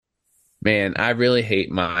Man, I really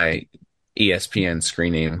hate my ESPN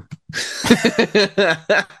screen name.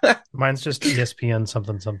 Mine's just ESPN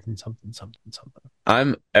something something something something something.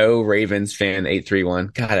 I'm O Ravens fan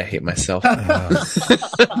 831. God, I hate myself.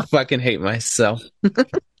 Fucking hate myself.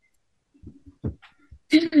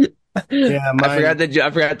 Yeah, I forgot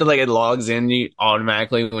that like it logs in you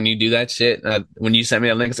automatically when you do that shit. When you sent me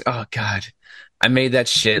that link, it's like, oh god, I made that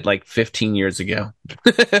shit like 15 years ago,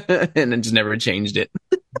 and then just never changed it.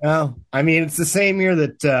 well, I mean, it's the same year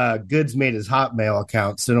that Goods made his Hotmail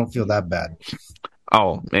account, so don't feel that bad.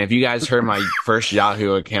 Oh man, if you guys heard my first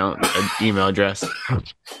Yahoo account email address,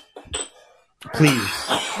 Please.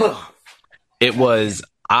 it was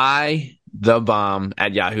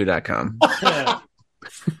thebomb@yahoo.com.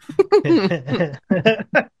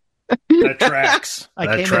 That tracks. I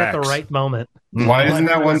That came tracks. in at the right moment. Why isn't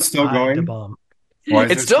that one still going? Bomb. Why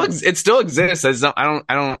is It still exists. I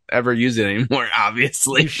don't ever use it anymore.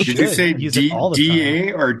 Obviously, Did you say use it all the time.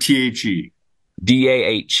 DA or THE?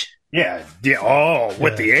 DAH. Yeah. Oh,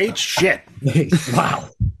 with the H? Shit. Wow.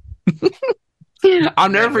 I'll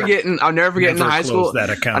never forget in high school. That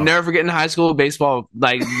account. I'll never forget in high school baseball.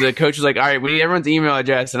 Like the coach was like, "All right, we need everyone's email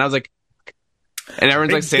address," and I was like, and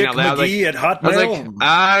everyone's like saying out loud, like, at Hotmail.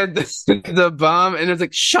 I was like, the bomb, and it was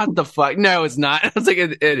like, "Shut the fuck!" No, it's not. I was like,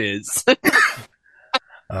 "It is."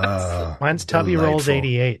 Mine's Tubby Rolls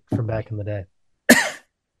 88 from back in the day.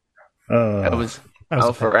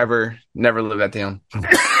 I'll forever never live that down.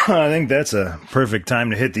 I think that's a perfect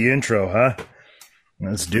time to hit the intro, huh?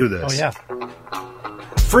 Let's do this. Oh yeah.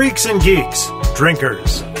 Freaks and geeks,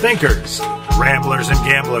 drinkers, thinkers, ramblers and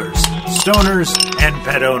gamblers, stoners and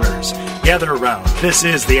pet owners. Gather around. This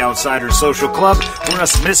is the Outsider Social Club, where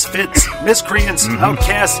us misfits, miscreants,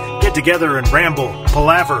 outcasts get together and ramble,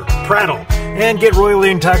 palaver, prattle, and get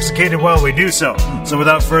royally intoxicated while we do so. So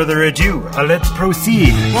without further ado, let's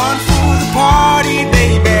proceed. One for the party,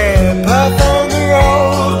 baby. Puff on the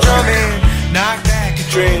road, drumming. Knock back a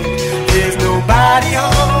drink. There's nobody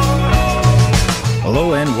home.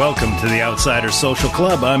 Hello and welcome to the Outsider Social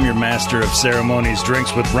Club. I'm your master of ceremonies,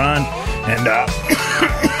 drinks with Ron, and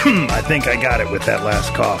I think I got it with that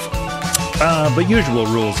last cough. But usual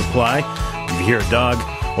rules apply. If you hear a dog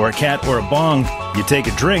or a cat or a bong, you take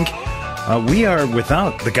a drink. We are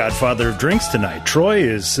without the godfather of drinks tonight.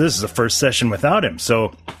 This is the first session without him,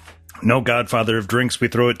 so no godfather of drinks. We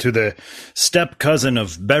throw it to the step cousin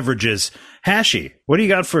of beverages, Hashi. What do you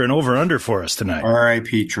got for an over-under for us tonight?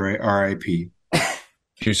 R.I.P. Troy. R.I.P.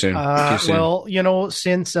 Too soon. Well,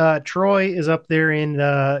 since Troy is up there in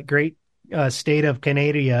the great state of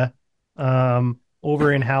Canada,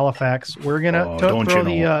 over in Halifax, we're gonna throw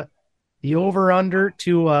the over/under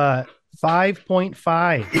to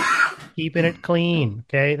 5.5, keeping it clean.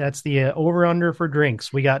 Okay, that's the over/under for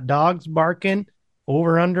drinks. We got dogs barking,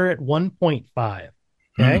 over/under at 1.5.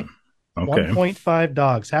 Okay. 1.5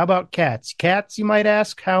 dogs. How about cats? Cats, you might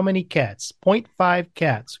ask, how many cats? 0.5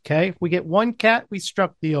 cats, okay? If we get one cat, we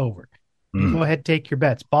struck the over. You go ahead, take your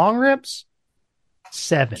bets. Bong rips,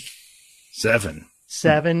 7.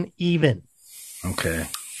 7 even. Okay.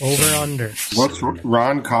 Over under. What's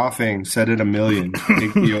Ron coughing? Said it a million.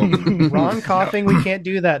 Take the over. Ron coughing, we can't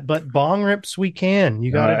do that, but bong rips we can.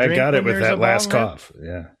 You got to drink. I got it with that last rip. cough.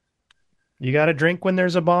 Yeah. You got to drink when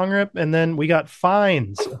there's a bong rip, and then we got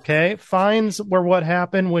fines, okay? Fines were what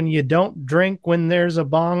happened when you don't drink when there's a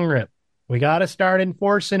bong rip. We got to start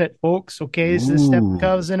enforcing it, folks, okay? It's the step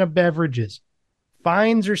cousin of beverages.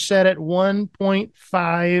 Fines are set at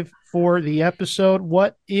 1.5 for the episode.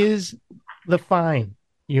 What is the fine,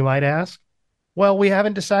 you might ask? Well, we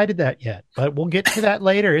haven't decided that yet, but we'll get to that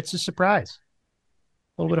later. It's a surprise.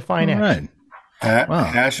 A little bit of fine action. Right.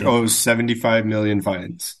 Ash owes 75 million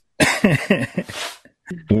fines.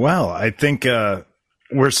 Well, I think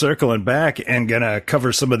we're circling back and going to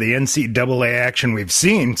cover some of the NCAA action we've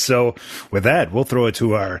seen. So with that, we'll throw it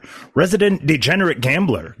to our resident degenerate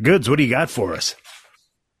gambler. Goods, what do you got for us?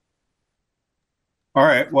 All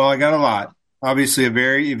right. Well, I got a lot. Obviously, a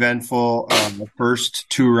very eventful first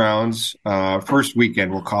 2 rounds, first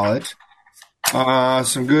weekend, we'll call it.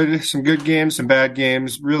 Some good games, some bad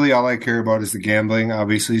games. Really, all I care about is the gambling,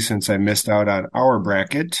 obviously, since I missed out on our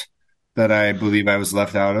bracket that I believe I was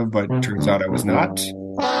left out of, but it turns out I was not.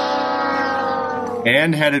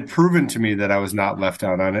 And had it proven to me that I was not left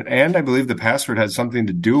out on it. And I believe the password had something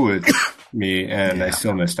to do with me, and I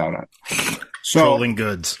still missed out on it. So, Trolling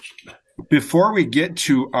Goods. Before we get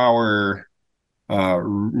to our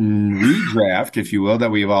redraft, if you will,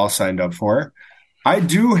 that we've all signed up for, I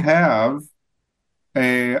do have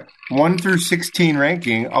a 1 through 16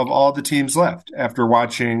 ranking of all the teams left after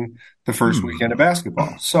watching the first weekend of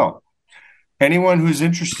basketball. So anyone who's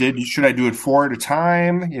interested, should I do it 4 at a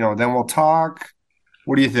time? Then we'll talk.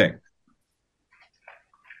 What do you think?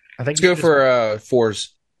 I think Let's go for 4s.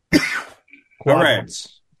 All right.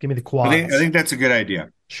 Give me the quads. I think that's a good idea.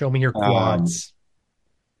 Show me your quads.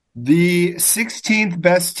 The 16th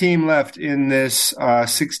best team left in this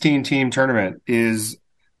 16-team tournament is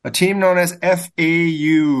a team known as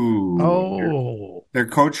FAU. Oh. Their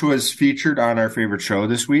coach was featured on our favorite show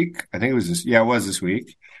this week. I think it was this. Yeah, it was this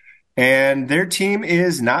week. And their team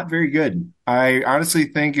is not very good. I honestly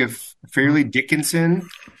think if Fairleigh Dickinson,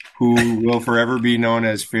 who will forever be known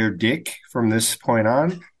as Fair Dick from this point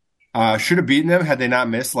on, should have beaten them had they not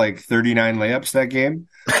missed like 39 layups that game.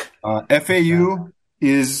 FAU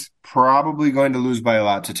is probably going to lose by a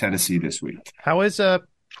lot to Tennessee this week. How is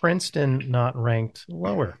Princeton not ranked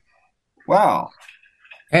lower? Wow.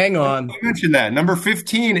 Hang on. I mentioned that. Number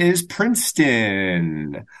 15 is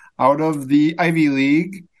Princeton. Out of the Ivy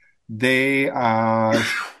League, they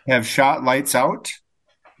have shot lights out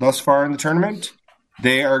thus far in the tournament.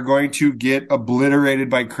 They are going to get obliterated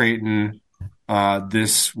by Creighton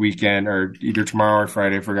this weekend, or either tomorrow or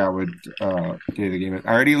Friday. I forgot what day the game is.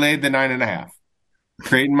 I already laid the 9.5.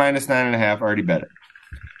 Creighton minus 9.5, already bet it.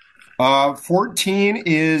 14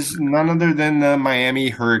 is none other than the Miami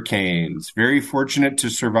Hurricanes. Very fortunate to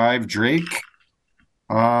survive Drake.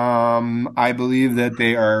 I believe that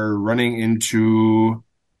they are running into,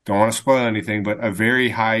 don't want to spoil anything, but a very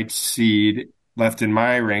high seed left in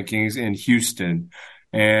my rankings in Houston.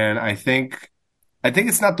 And I think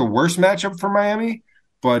it's not the worst matchup for Miami,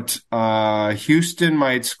 but Houston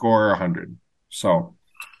might score 100. So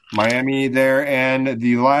Miami there. And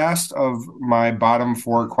the last of my bottom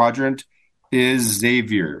 4 quadrant is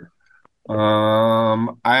Xavier.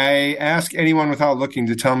 I ask anyone without looking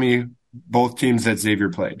to tell me both teams that Xavier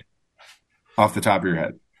played off the top of your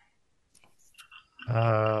head.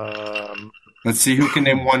 Let's see who can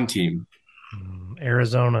name one team.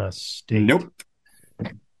 Arizona State. Nope.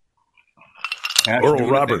 Oral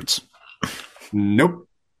Roberts. Nope.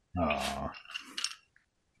 I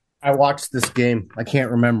watched this game. I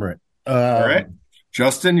can't remember it. All right.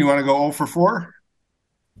 Justin, you want to go 0 for 4?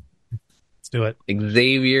 Let's do it.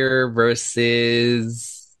 Xavier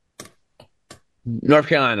versus North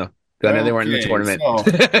Carolina. I know they weren't in the tournament. So,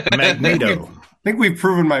 Magneto. I think we've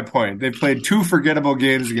proven my point. They played 2 forgettable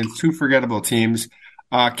games against 2 forgettable teams.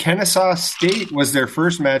 Kennesaw State was their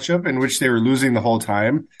first matchup in which they were losing the whole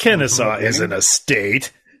time. Kennesaw isn't a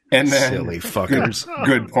state. And then, Silly fuckers.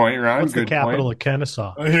 Good point, Ron. What's good the capital point. of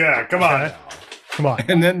Kennesaw? Yeah, come on. Come on.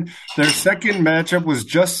 And then their second matchup was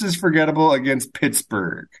just as forgettable against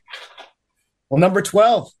Pittsburgh. Well, number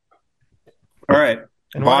 12. All right.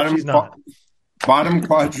 And what if she's not? Bottom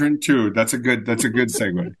quadrant 2. That's a good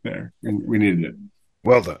segue there. We needed it.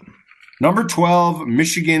 Well done. Number 12,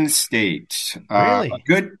 Michigan State. Really?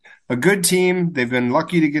 A good team. They've been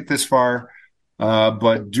lucky to get this far,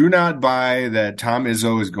 but do not buy that Tom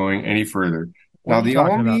Izzo is going any further. What are you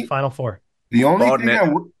talking about? Final 4. The only Bald thing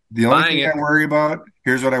man. I worry about,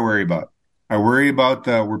 here's what I worry about. I worry about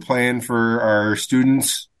the we're playing for our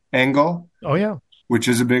students angle, Oh, yeah. which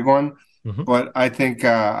is a big one. Mhm. But I think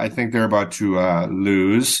they're about to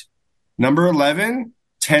lose. Number 11,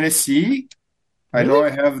 Tennessee. I know I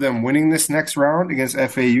have them winning this next round against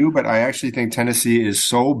FAU, but I actually think Tennessee is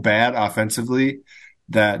so bad offensively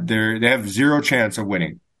that they have zero chance of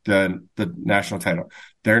winning the national title.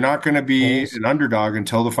 They're not going to be an underdog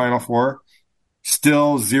until the Final Four.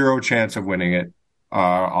 Still zero chance of winning it.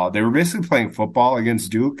 They were basically playing football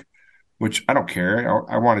against Duke, which I don't care.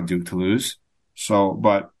 I wanted Duke to lose. So,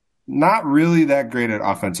 but not really that great at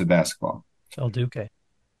offensive basketball. El Duque.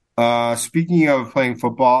 Speaking of playing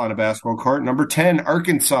football on a basketball court, number 10,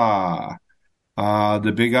 Arkansas.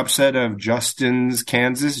 The big upset of Justin's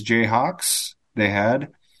Kansas Jayhawks.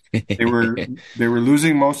 They were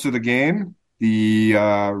losing most of the game. The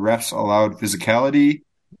refs allowed physicality.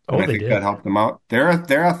 I think that helped them out. They're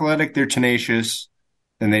athletic, they're tenacious,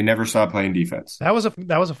 and they never stop playing defense. That was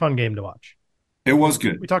a fun game to watch. It was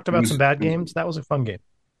good. We talked about some bad games. That was a fun game.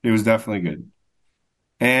 It was definitely good.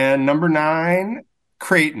 And number 9,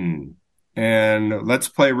 Creighton. And let's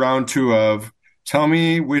play round 2 of tell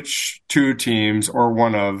me which 2 teams or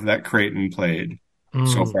one of that Creighton played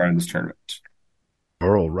so far in this tournament.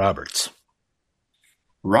 Oral Roberts.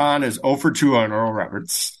 Ron is 0 for 2 on Oral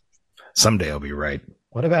Roberts. Someday I'll be right.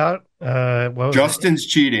 What about Justin's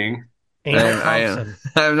cheating. I'm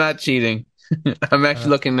not cheating. I'm actually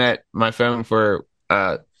looking at my phone for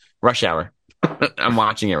Rush Hour. I'm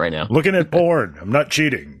watching it right now. Looking at porn. I'm not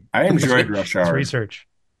cheating. I enjoyed Rush It's Hour. research.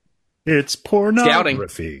 It's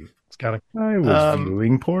pornography. Scouting. I was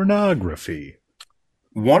viewing pornography.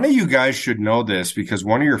 One of you guys should know this because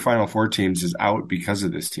one of your Final Four teams is out because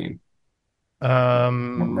of this team. It's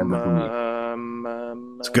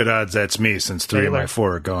good odds that's me since 3 of my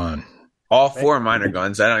 4 are gone. All 4 of mine are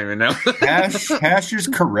guns. I don't even know. Hash is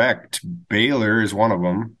correct. Baylor is one of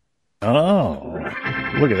them. Oh,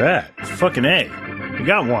 look at that. Fucking A. You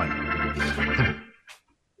got one.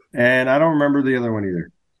 And I don't remember the other one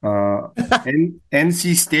either.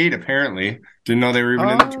 NC State, apparently. Didn't know they were even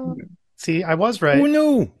in the tournament. See, I was right. Who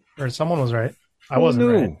knew? Or someone was right. I Who wasn't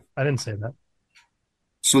knew? right. I didn't say that.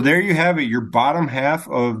 So there you have it. Your bottom half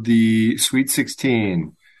of the Sweet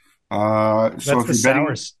 16. That's So if the you're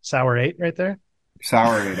betting sour 8 right there.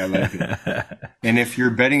 sour 8, I like it. And if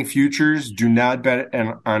you're betting futures, do not bet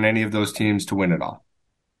on any of those teams to win it all.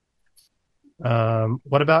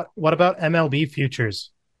 What about MLB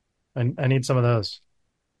futures? I need some of those.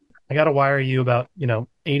 I got to wire you about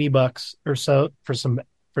 $80 or so for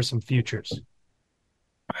some futures.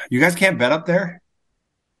 You guys can't bet up there?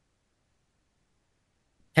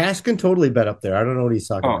 Hash can totally bet up there. I don't know what he's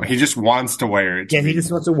talking about. He just wants to wire it. Yeah, he just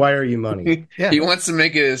wants to wire you money. Yeah. He wants to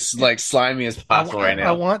make it as like slimy as possible right now.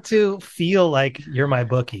 I want to feel like you're my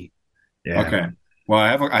bookie. Yeah. Okay. Well,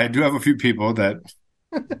 I do have a few people that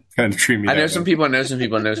kind of treat me. I know that some way. people. I know some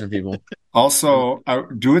people. I know some people. Also,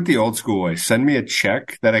 do it the old school way. Send me a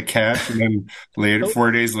check that I cash, and then later,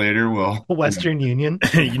 4 days later, we'll Western Union.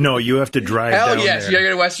 You have to drive Hell down yes, there. you gotta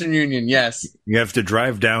go to Western Union. Yes. You have to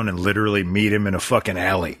drive down and literally meet him in a fucking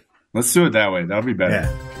alley. Let's do it that way. That'll be better.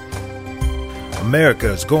 Yeah. America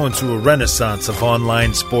is going through a renaissance of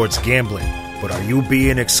online sports gambling, but are you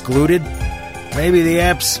being excluded? Maybe the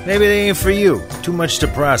apps, maybe they ain't for you. Too much to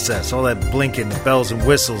process, all that blinking, the bells and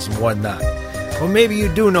whistles and whatnot. Or maybe you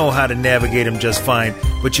do know how to navigate them just fine,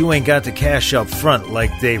 but you ain't got the cash up front like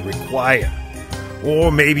they require.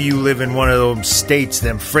 Or maybe you live in one of those states,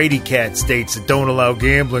 them fraidy cat states that don't allow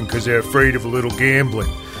gambling because they're afraid of a little gambling.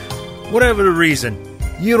 Whatever the reason,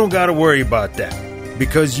 you don't got to worry about that,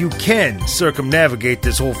 because you can circumnavigate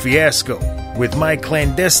this whole fiasco with my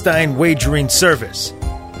clandestine wagering service,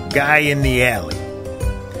 Guy in the Alley.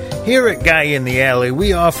 Here at Guy in the Alley,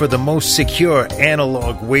 we offer the most secure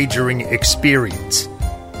analog wagering experience.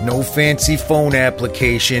 No fancy phone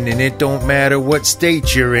application, and it don't matter what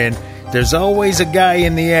state you're in, there's always a Guy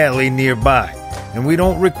in the Alley nearby. And we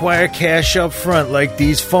don't require cash up front like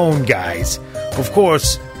these phone guys. Of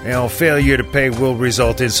course, failure to pay will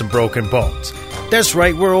result in some broken bones. That's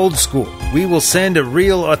right, we're old school. We will send a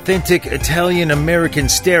real, authentic Italian-American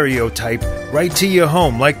stereotype right to your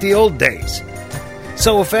home like the old days.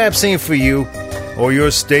 So if apps ain't for you, or your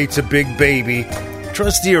state's a big baby,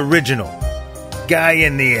 trust the original, Guy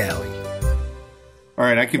in the Alley. All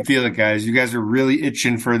right, I can feel it, guys. You guys are really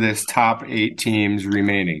itching for this top 8 teams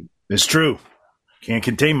remaining. It's true. Can't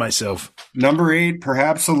contain myself. Number 8,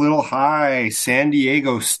 perhaps a little high, San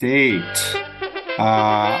Diego State.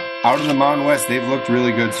 Out of the Mountain West, they've looked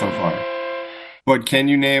really good so far. But can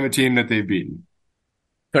you name a team that they've beaten?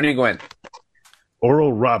 Tony Gwynn.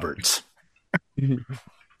 Oral Roberts.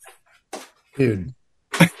 Dude.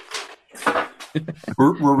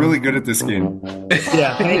 We're really good at this game.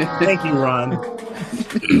 Yeah, thank you, Ron.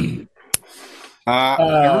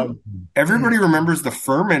 Everybody remembers the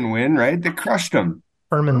Furman win, right? They crushed them.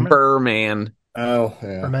 Furman. Oh,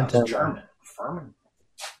 yeah. Fermented. Furman.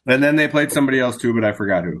 And then they played somebody else too, but I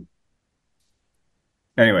forgot who.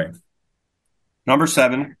 Anyway, number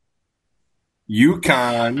 7,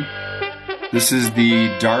 UConn. This is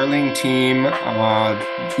the darling team,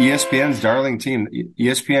 ESPN's darling team.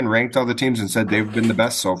 ESPN ranked all the teams and said they've been the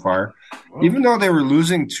best so far, even though they were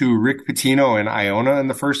losing to Rick Pitino and Iona in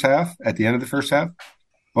the first half, at the end of the first half.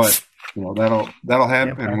 But that'll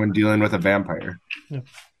happen when dealing with a vampire. Yeah.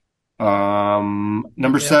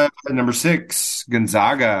 Number 6,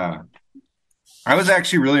 Gonzaga. I was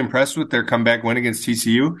actually really impressed with their comeback win against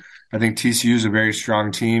TCU. I think TCU is a very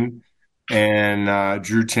strong team, and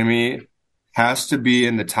Drew Timme has to be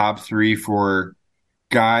in the top 3 for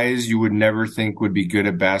guys you would never think would be good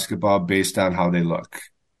at basketball based on how they look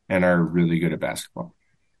and are really good at basketball.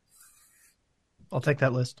 I'll take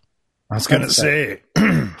that list. I was going to say.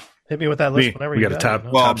 Hit me with that list whenever we you got a got top.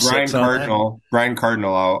 it. Well, Top Brian 6 on that. Brian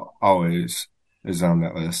Cardinal always is on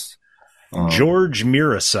that list. George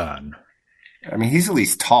Murasan. I mean, he's at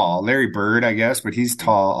least tall. Larry Bird, I guess, but he's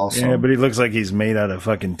tall also. Yeah, but he looks like he's made out of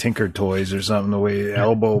fucking Tinker Toys or something, the way his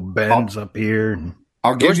elbow bends up here.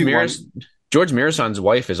 I'll give George you one. George Mirasan's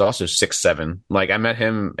wife is also 6'7". Like I met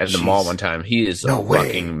him at the mall one time. He is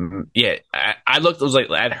fucking I looked. I was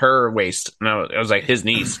like at her waist, and I was like his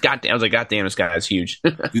knees. Goddamn! I was like, goddamn, this guy is huge.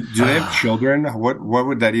 Do they have children? What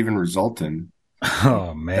would that even result in? Oh,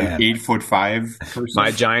 An man. 8'5" person. My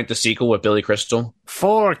Giant, the sequel with Billy Crystal.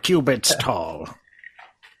 4 cubits tall.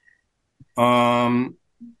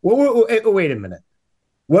 Wait a minute.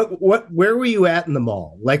 Where were you at in the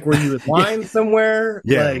mall? Like, were you in line somewhere?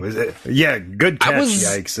 Yeah, Like, was it? Yeah, good catch.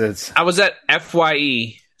 Yikes! I was at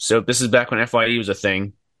FYE, so this is back when FYE was a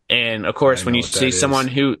thing. And of course, I when know you what that see is. someone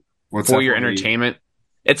who What's for your FYE? entertainment,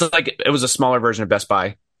 it's like it was a smaller version of Best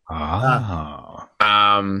Buy. Oh.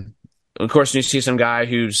 Of course, when you see some guy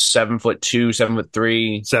who's 7'2",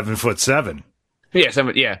 7'3", 7'7".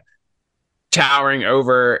 yeah, towering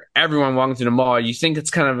over everyone walking through the mall, you think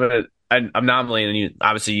it's kind of an anomaly, and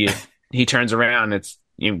he turns around, it's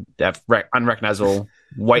that unrecognizable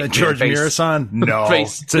white George face. Murasan? No,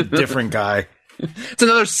 Face. it's a different guy. It's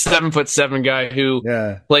another 7'7" guy who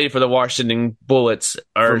played for the Washington Bullets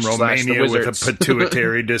or From slash the Romania with Wizards. a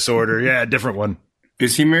pituitary disorder. Yeah, different one.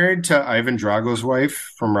 Is he married to Ivan Drago's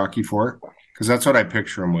wife from Rocky IV? Because that's what I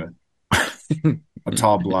picture him with. A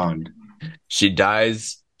tall blonde. She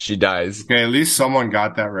dies. Okay, at least someone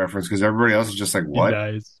got that reference because everybody else is just like, what?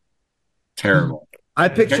 Terrible. I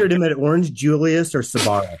pictured him at Orange Julius or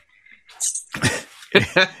Sbarro.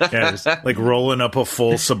 Yeah, it's like rolling up a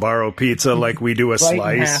full Sbarro pizza like we do a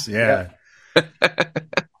Right in slice. half, Yeah.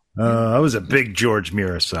 I was a big George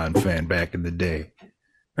Murasan fan back in the day.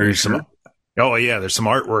 Are you There's sure? Oh, yeah, there's some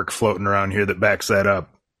artwork floating around here that backs that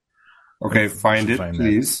up. Okay, find it, Find that.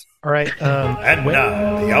 please. All right. And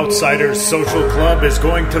now, the Outsiders Social Club is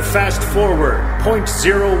going to fast forward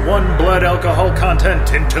 0.01 blood alcohol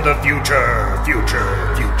content into the future.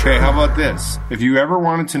 Okay, how about this? If you ever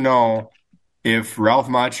wanted to know if Ralph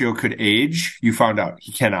Macchio could age, you found out.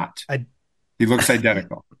 He cannot. He looks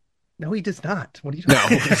identical. No, he does not. What are you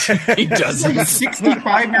talking No, he doesn't. He's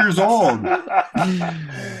 65 years old.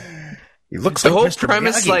 He looks The like whole Mr.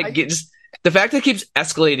 premise, Miyagi. like, just the fact that it keeps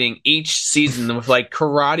escalating each season with like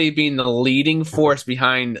karate being the leading force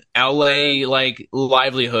behind LA like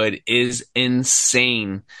livelihood is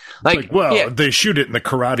insane. Like, well, yeah, they shoot it in the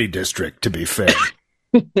karate district, to be fair.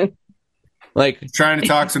 like Trying to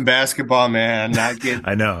talk some basketball, man. Not getting.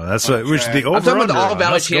 I know. That's what which the I'm talking about the over-under All on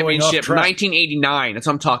Valley us going off Championship, track. 1989. That's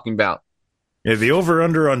what I'm talking about. Yeah, the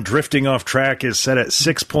over-under on drifting off track is set at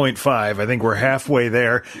 6.5. I think we're halfway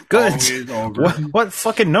there. Good. Always over. What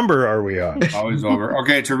fucking number are we on? Always over.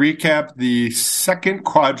 Okay, to recap the second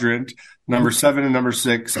quadrant, number 7 and number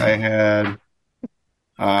 6, I had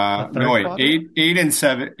eight,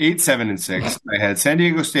 7, and 6. I had San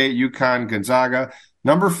Diego State, UConn, Gonzaga.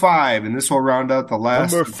 Number 5, and this will round out the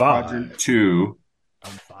last Number 5. quadrant 2.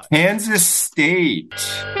 Kansas State.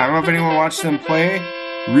 I don't know if anyone watched them play.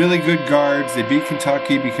 Really good guards. They beat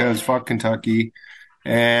Kentucky because fuck Kentucky.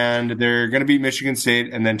 And they're going to beat Michigan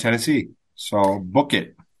State and then Tennessee. So book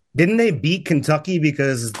it. Didn't they beat Kentucky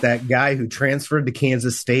because that guy who transferred to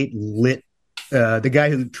Kansas State the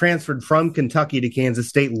guy who transferred from Kentucky to Kansas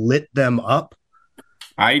State lit them up?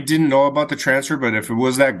 I didn't know about the transfer, but if it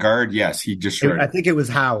was that guard, yes, he destroyed I it. think it was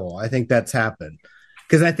Howell. I think that's happened.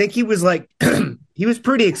 Because I think he was like, he was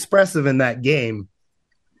pretty expressive in that game.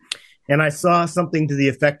 And I saw something to the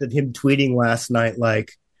effect of him tweeting last night,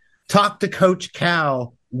 like, talk to Coach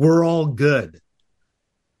Cal, we're all good.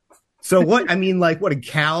 So what, I mean, like, what did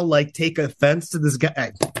Cal, like, take offense to this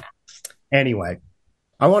guy? Anyway,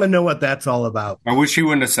 I want to know what that's all about. I wish he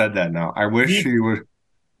wouldn't have said that now. I wish he would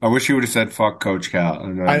have said fuck Coach Cal.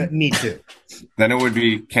 And then, Me too. then it would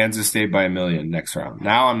be Kansas State by 1,000,000 next round.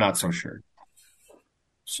 Now I'm not so sure.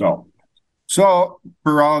 So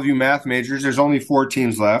for all of you math majors, there's only 4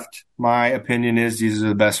 teams left. My opinion is these are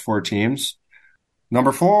the best 4 teams.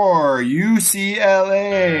 Number 4,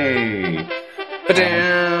 UCLA.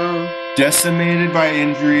 Decimated by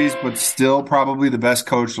injuries, but still probably the best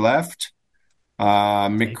coach left,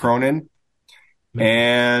 Mick Cronin.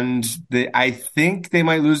 And I think they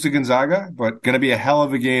might lose to Gonzaga, but going to be a hell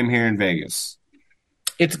of a game here in Vegas.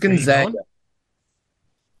 It's Gonzaga.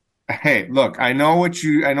 Hey, look, I know what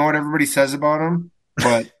everybody says about them,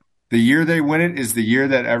 but the year they win it is the year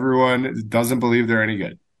that everyone doesn't believe they're any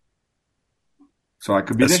good. So I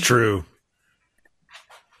could be That's this. true.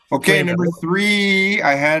 Okay, number 3,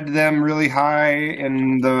 I had them really high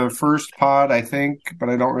in the first pod, I think, but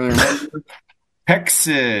I don't really remember.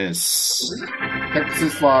 Texas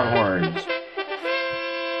Longhorns.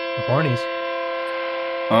 The Hornies.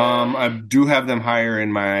 I do have them higher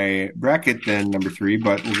in my bracket than number 3,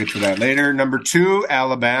 but we'll get to that later. Number 2,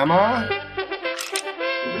 Alabama.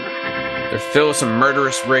 They're filled with some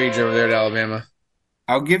murderous rage over there at Alabama.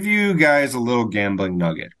 I'll give you guys a little gambling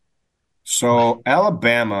nugget. So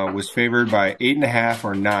Alabama was favored by 8.5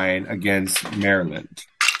 or 9 against Maryland.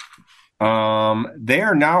 They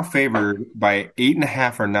are now favored by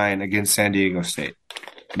 8.5 or 9 against San Diego State.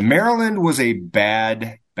 Maryland was a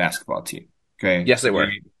bad basketball team. Okay. Yes, they were.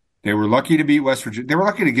 They were lucky to beat West Virginia. They were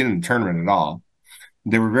lucky to get in the tournament at all.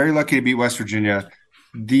 They were very lucky to beat West Virginia.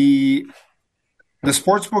 The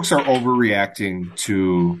sports books are overreacting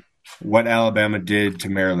to what Alabama did to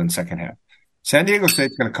Maryland second half. San Diego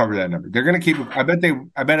State's going to cover that number. They're going to keep. I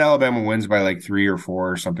bet Alabama wins by like 3 or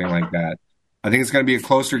 4 or something like that. I think it's going to be a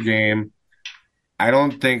closer game. I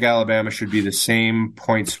don't think Alabama should be the same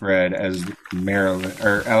point spread as Maryland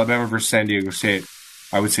or Alabama versus San Diego State.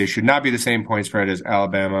 I would say should not be the same point spread as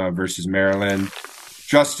Alabama versus Maryland.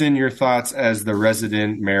 Justin, your thoughts as the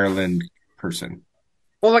resident Maryland person?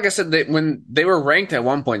 Well, like I said, when they were ranked at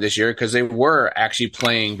one point this year because they were actually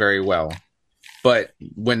playing very well. But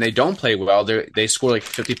when they don't play well, they score like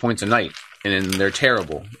 50 points a night, and they're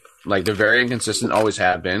terrible. Like, they're very inconsistent, always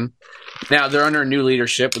have been. Now, they're under new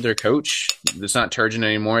leadership with their coach. It's not Turgeon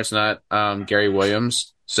anymore. It's not Gary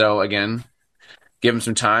Williams. So, again, give him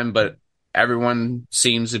some time. But everyone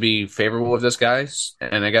seems to be favorable with this guy.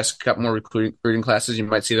 And I guess a couple more recruiting classes, you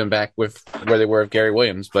might see them back with where they were with Gary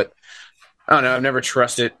Williams. But I don't know. I've never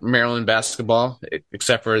trusted Maryland basketball,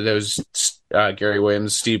 except for those Gary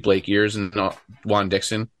Williams, Steve Blake years, and Juan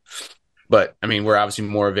Dixon. But, I mean, we're obviously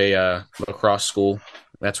more of a lacrosse school.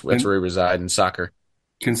 That's where we reside in soccer.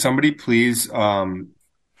 Can somebody please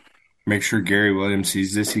make sure Gary Williams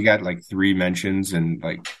sees this? He got like 3 mentions in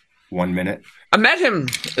like 1 minute. I met him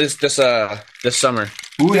this summer.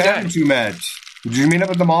 Who haven't you met? Did you meet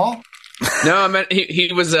up at the mall? No, I meant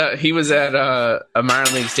he was at a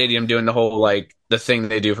minor league stadium doing the whole the thing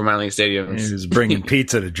they do for minor league stadiums. He was bringing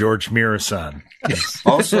pizza to George MURESAN.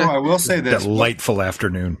 Also, I will say this: delightful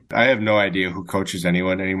afternoon. I have no idea who coaches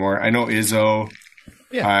anyone anymore. I know Izzo.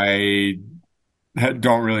 Yeah. I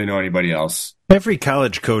don't really know anybody else. Every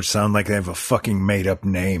college coach sounds like they have a fucking made up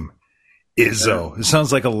name. Izzo. It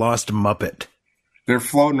sounds like a lost Muppet. They're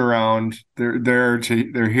floating around. They're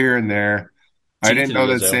here and there. I didn't know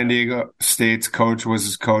that San Diego State's coach was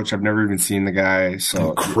his coach. I've never even seen the guy.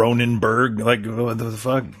 So Cronenberg, what the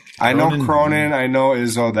fuck? I know Cronin. I know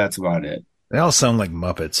Izzo. That's about it. They all sound like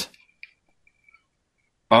Muppets.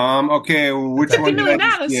 Okay, which one did I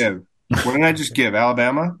just give? What did I just give?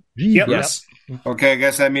 Alabama? Yep. Yes. Okay, I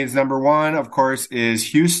guess that means number 1, of course, is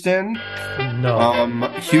Houston.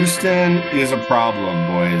 No. Houston is a problem,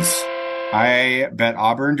 boys. I bet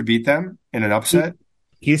Auburn to beat them in an upset.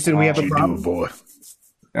 Houston, we have a problem. Boy.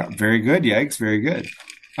 Yeah, very good. Yikes, very good.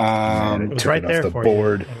 It was right there for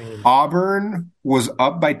board. you. I mean, Auburn was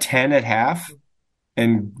up by 10 at half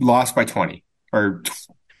and lost by 20 or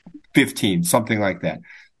 15, something like that.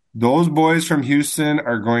 Those boys from Houston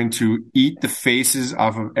are going to eat the faces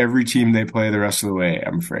off of every team they play the rest of the way,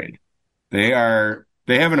 I'm afraid. They have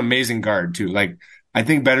an amazing guard, too. I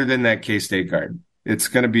think better than that K-State guard. It's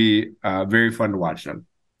going to be very fun to watch them.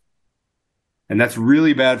 And that's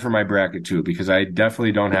really bad for my bracket, too, because I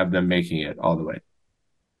definitely don't have them making it all the way.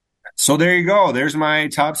 So there you go. There's my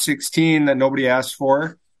top 16 that nobody asked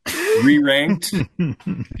for. Re-ranked. None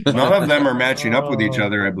of them are matching up with each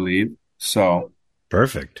other, I believe. So...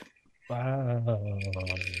 Perfect. wow.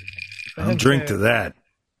 I'll drink to that.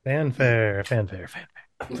 Fanfare.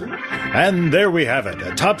 And there we have it.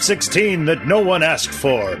 A top 16 that no one asked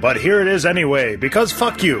for, but here it is anyway, because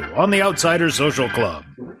fuck you on the Outsiders Social Club.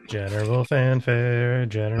 General fanfare.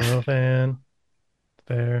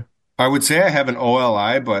 I would say I have an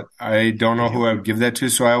OLI, but I don't know who I would give that to,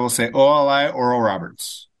 so I will say OLI, Oral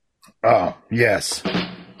Roberts. Oh, yes.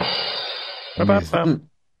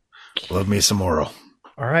 Love me some Oral.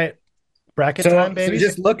 All right. Bracket time, baby. So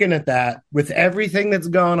just looking at that, with everything that's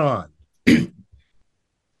gone on,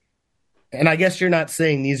 and I guess you're not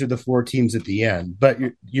saying these are the 4 teams at the end, but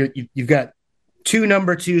you've got 2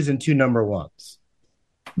 number 2s and 2 number 1s.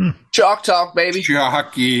 Chalk talk, baby.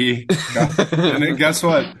 Chalky. And then guess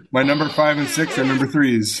what? My number 5 and 6 are number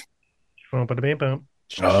 3s.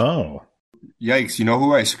 Oh. Yikes. You know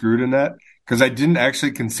who I screwed in that? Because I didn't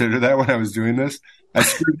actually consider that when I was doing this.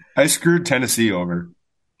 I screwed Tennessee over.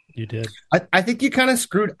 You did. I think you kind of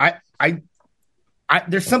screwed.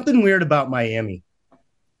 There's something weird about Miami.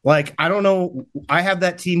 I don't know. I have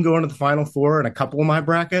that team going to the Final Four in a couple of my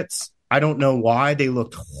brackets. I don't know why. They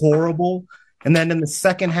looked horrible. And then in the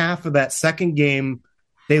second half of that second game,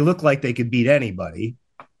 they looked like they could beat anybody.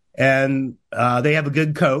 And they have a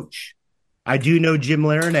good coach. I do know Jim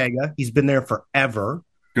Larinaga. He's been there forever.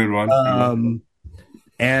 Good one.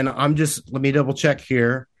 And let me double check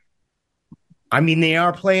here. I mean, they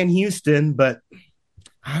are playing Houston, but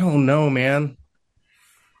I don't know, man.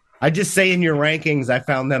 I just say in your rankings, I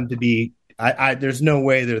found them to be I there's no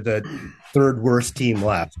way they're the third worst team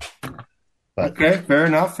left. But Okay, fair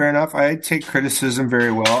enough. I take criticism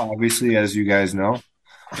very well, obviously, as you guys know.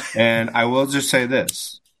 And I will just say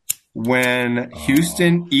this. When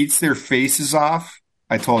Houston eats their faces off,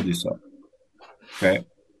 I told you so. Okay.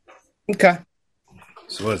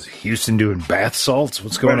 So what's Houston doing? Bath salts?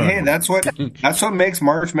 What's going But on? hey, that's what makes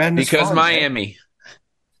March Madness Because fun, right? Miami.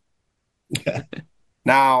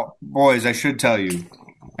 Now, boys, I should tell you,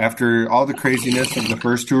 after all the craziness of the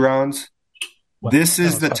first 2 rounds, this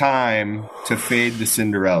is the time to fade the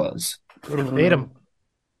Cinderellas. Fade 'em.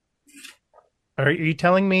 Are you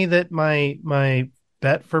telling me that my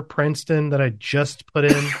bet for Princeton that I just put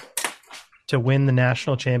in to win the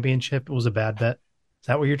national championship was a bad bet? Is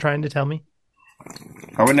that what you're trying to tell me?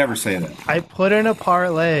 I would never say that. I put in a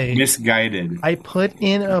parlay. Misguided. I put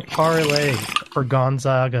in a parlay for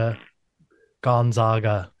Gonzaga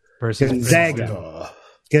versus Gonzaga.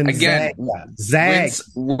 Again, Zag.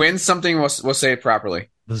 win something, we'll say it properly.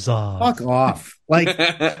 The Zog. Fuck off. Like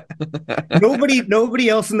nobody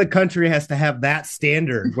else in the country has to have that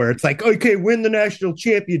standard where it's like, okay, win the national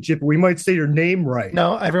championship. We might say your name right.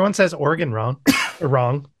 No, everyone says Oregon wrong. Or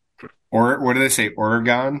wrong. Or what do they say?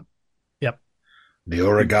 Oregon? Yep. The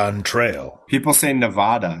Oregon Trail. People say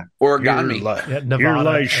Nevada. Oregon me. Nevada. Your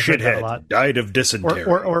lie, I heard that a lot. shithead. Died of dysentery.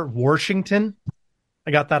 Or Washington.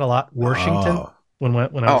 I got that a lot. Washington. Oh. When I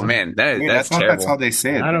was Oh in- man, Hey, that's that's terrible. how they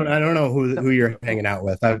say it. I don't know who you're hanging out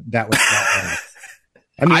with. That was not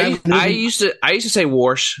I mean, I used to say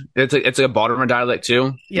Warsh. It's a Baltimore dialect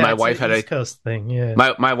too. Yeah, My it's wife an had East Coast thing. Yeah.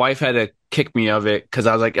 my wife had to kick me of it because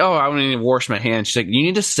I was like, oh, I want to wash my hands. She's like, you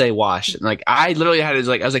need to say wash. And like I literally had to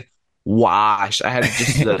I was like, wash. I had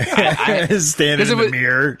to just Stand in the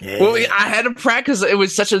mirror. Well, I had to practice. It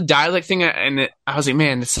was such a dialect thing, and I was like,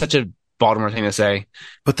 man, it's such a Baltimore thing to say.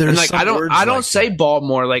 But there's And like some I don't words like say that.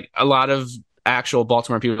 Baltimore like a lot of actual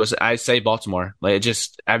Baltimore people say. I say Baltimore. Like it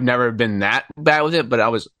just I've never been that bad with it, but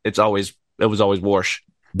it was always Warsh.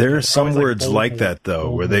 There are some always like words bold like word, that, though,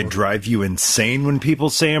 bold where they word. drive you insane when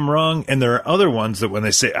people say them wrong. And there are other ones that when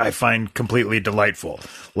they say, I find completely delightful.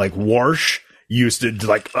 Like Warsh used to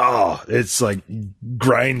like, oh, it's like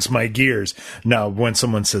grinds my gears. Now, when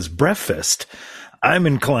someone says breakfast, I'm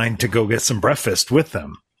inclined to go get some breakfast with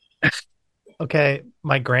them. Okay,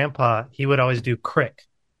 my grandpa, he would always do crick.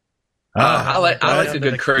 I like a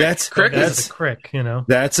good crick. That's- Crick That's is a crick, you know.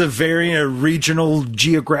 That's a very regional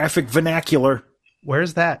geographic vernacular.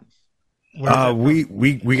 Where's that? Where's that?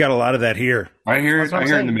 We got a lot of that here. I hear That's it. what I I'm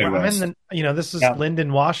hear it in the saying. Midwest. I'm in the, this is Yeah.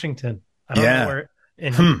 Linden, Washington. I don't Yeah. know where.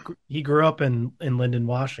 And he grew up in Linden,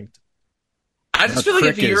 Washington. I just A feel like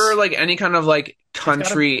if crick you're is- like any kind of like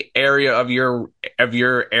country area of your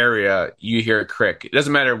area, you hear a crick. It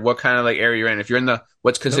doesn't matter what kind of like area you're in. If you're in the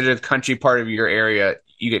what's considered the country part of your area,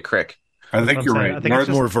 you get crick. I think That's you're what I'm saying. right. I think it's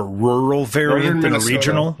More of a rural variant than a Minnesota.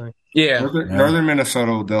 regional. Yeah. Northern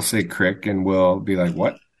Minnesota, they'll say crick, and we'll be like,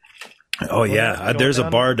 what? Oh yeah, Going there's a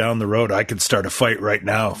down- bar down the road. I could start a fight right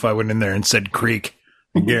now if I went in there and said creek.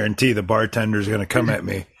 I guarantee the bartender's going to come at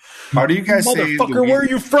me. How do you guys say Motherfucker, where are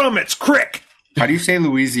you from? It's crick. How do you say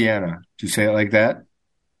Louisiana? Do you say it like that?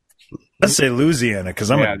 Let's say Louisiana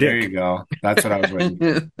because I'm yeah, a there you dick. go. That's what I was waiting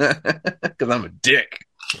for. Because I'm a dick.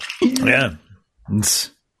 Yeah,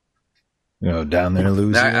 it's, down there, in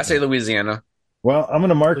Louisiana. I say Louisiana. Well, I'm going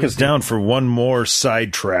to mark us down for one more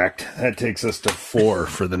sidetracked. That takes us to 4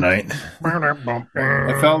 for the night.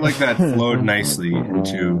 I felt like that flowed nicely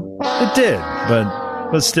into. It did,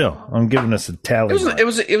 but still, I'm giving us a tally. It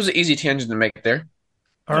was an easy tangent to make there.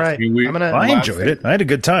 All right, We- I'm gonna. I enjoyed it. I had a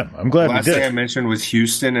good time. I'm glad we Last thing I did. mentioned was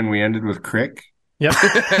Houston, and we ended with crick. Yep.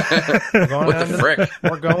 We're going What down the to frick?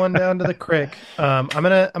 We're going down to the crick. I'm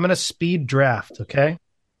gonna speed draft. Okay.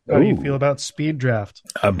 How do you Ooh. feel about speed draft?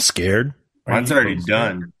 I'm scared. Are Mine's you already scared?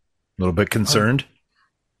 done. A little bit concerned.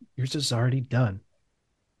 Yours is already done.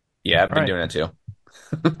 Yeah, I've been All right. doing it too.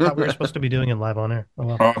 I thought we were supposed to be doing it live on air. Oh,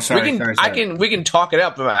 well. Oh, sorry. We can talk it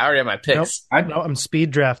up, but I already have my picks. I, No, I'm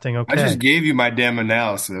speed drafting. Okay. I just gave you my damn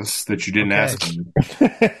analysis that you didn't Okay.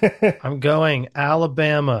 ask me. I'm going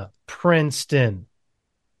Alabama, Princeton,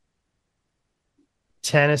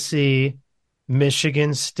 Tennessee,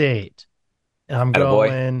 Michigan State. And I'm Attaboy.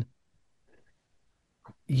 going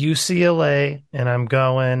UCLA, and I'm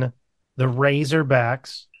going the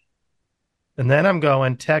Razorbacks. And then I'm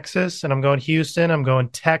going Texas, and I'm going Houston. I'm going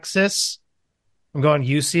Texas. I'm going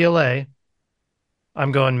UCLA.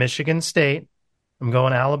 I'm going Michigan State. I'm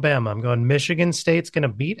going Alabama. I'm going Michigan State's going to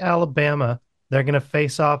beat Alabama. They're going to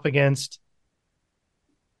face off against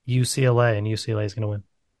UCLA, and UCLA is going to win.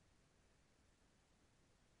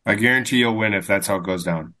 I guarantee you'll win if that's how it goes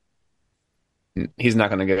down. He's not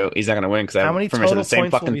going to go. He's not going to win because How I'm many pretty much total the same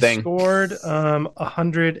points will fucking be thing. scored?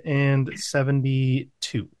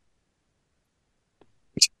 172.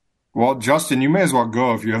 Well, Justin, you may as well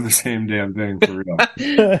go if you have the same damn thing for real.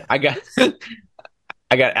 I got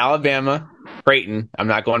Alabama, Creighton. I'm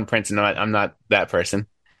not going Princeton. I'm not that person.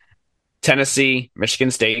 Tennessee,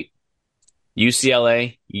 Michigan State,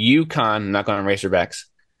 UCLA, UConn. I'm not going Razorbacks.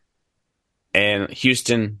 And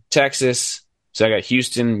Houston, Texas. So I got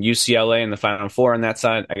Houston, UCLA in the Final Four on that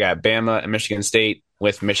side. I got Bama and Michigan State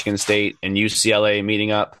with Michigan State and UCLA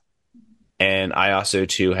meeting up. And I also,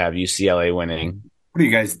 too, have UCLA winning. What are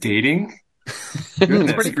you guys dating? It's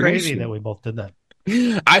Goodness pretty crazy gracious. that we both did that.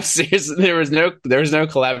 I seriously, there was no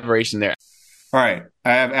collaboration there. All right.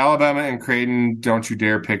 I have Alabama and Creighton. Don't you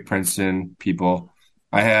dare pick Princeton, people.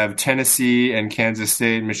 I have Tennessee and Kansas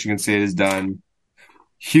State. Michigan State is done.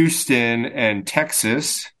 Houston and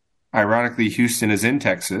Texas. Ironically, Houston is in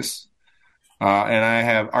Texas. And I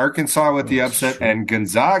have Arkansas with the upset and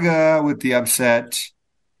Gonzaga with the upset.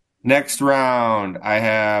 Next round, I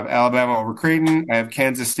have Alabama over Creighton. I have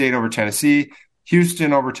Kansas State over Tennessee.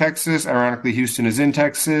 Houston over Texas. Ironically, Houston is in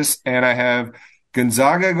Texas. And I have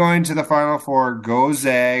Gonzaga going to the Final Four. Go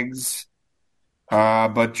Zags.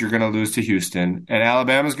 But you're going to lose to Houston. And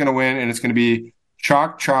Alabama's going to win, and it's going to be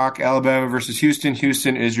chalk, Alabama versus Houston.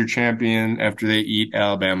 Houston is your champion after they eat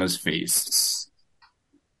Alabama's face.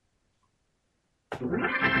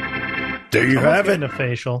 There you have it. A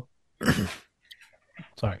facial.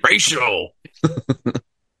 Sorry. Racial.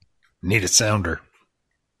 Need a sounder.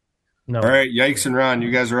 No. All right, Yikes and Ron,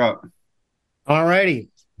 you guys are up. All righty.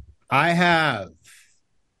 I have.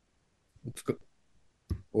 Let's go.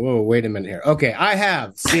 Whoa, wait a minute here. Okay, I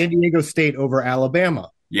have San Diego State over Alabama.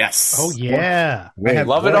 Yes. Oh, yeah. I have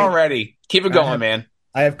Love it Creighton- already. Keep it going, man.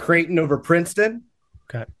 I have Creighton over Princeton.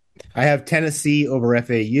 Okay. I have Tennessee over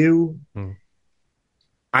FAU.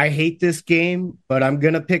 I hate this game, but I'm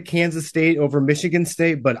going to pick Kansas State over Michigan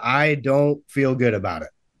State, but I don't feel good about it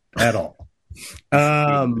at all.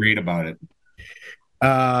 Great about it.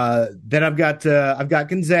 Then I've got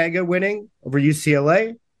Gonzaga winning over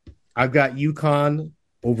UCLA. I've got UConn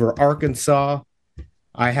over Arkansas.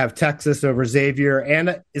 I have Texas over Xavier.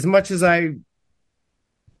 And as much as I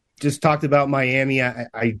just talked about Miami,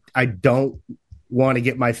 I don't want to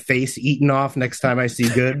get my face eaten off next time I see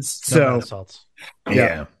goods. No So salts.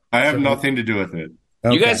 yeah. I have nothing to do with it.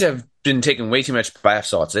 Okay. You guys have been taking way too much bath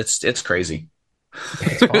salts. It's crazy.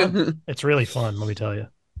 It's fun. It's really fun, let me tell you.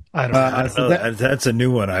 I don't know. so That's a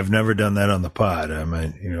new one. I've never done that on the pod. I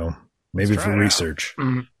mean, maybe Let's for try it research.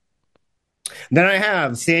 Then I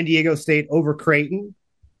have San Diego State over Creighton,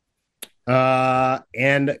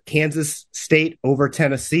 and Kansas State over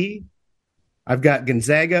Tennessee. I've got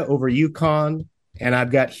Gonzaga over UConn, and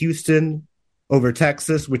I've got Houston over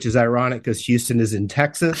Texas, which is ironic because Houston is in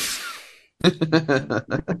Texas.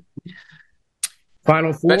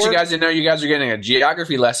 Final four. Bet you guys didn't know you guys are getting a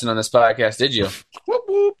geography lesson on this podcast, did you? Whoop,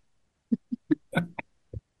 whoop.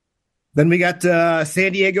 Then we got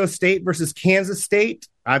San Diego State versus Kansas State.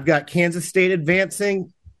 I've got Kansas State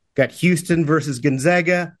advancing. Got Houston versus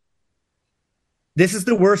Gonzaga. This is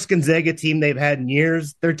the worst Gonzaga team they've had in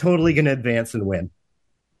years. They're totally going to advance and win.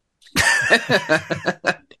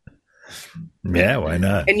 Yeah, why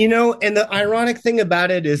not? And and the ironic thing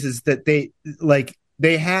about it is that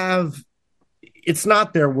they have. It's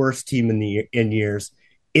not their worst team in years.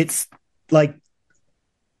 It's like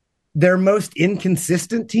their most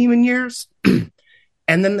inconsistent team in years.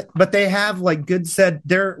 But they have, like Good said,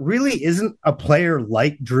 there really isn't a player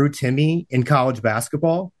like Drew Timme in college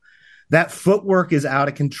basketball. That footwork is out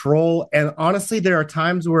of control. And honestly, there are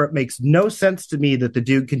times where it makes no sense to me that the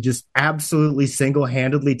dude can just absolutely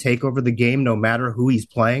single-handedly take over the game no matter who he's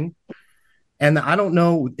playing. And I don't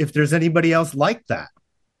know if there's anybody else like that.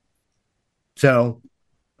 So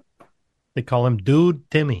They call him Dude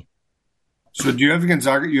Timmy. So do you have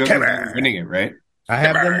Gonzaga? You have them winning it, right? I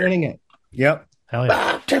have them winning it. Yep. Hell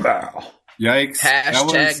yeah. Yikes.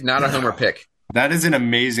 Hashtag not a homer pick. That is an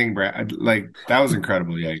amazing brand. Like, that was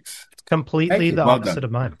incredible. Yikes. It's completely the Well opposite done.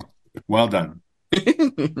 of mine. Well done. I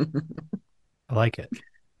like it.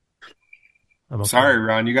 I'm okay. Sorry,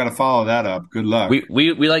 Ron. You got to follow that up. Good luck.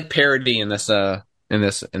 We like parody in this Zoom here.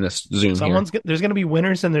 There's going to be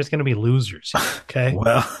winners and there's going to be losers. Okay.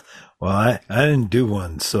 Well, I didn't do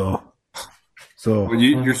one, so Well,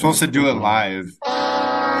 you're supposed to do it live.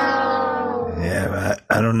 yeah,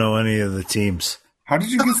 I don't know any of the teams. How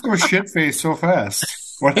did you get so shit-faced so fast?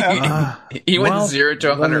 What happened? He went well, 0 to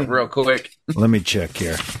 100 real quick. Let me check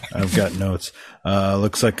here. I've got notes.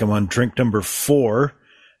 Looks like I'm on drink number 4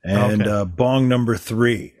 and Okay. bong number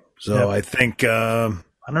 3. So Yep. I think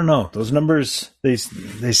I don't know. Those numbers, they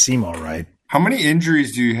seem all right. How many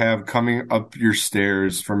injuries do you have coming up your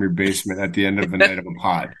stairs from your basement at the end of the night of a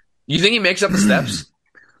pod? You think he makes up the steps?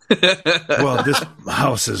 Well, this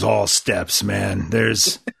house is all steps, man.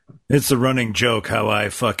 It's a running joke how I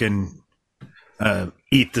fucking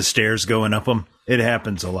eat the stairs going up them. It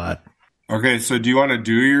happens a lot. Okay, so do you want to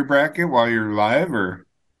do your bracket while you're live, or?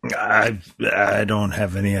 I don't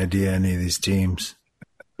have any idea any of these teams.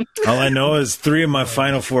 All I know is 3 of my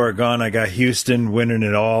final 4 are gone. I got Houston winning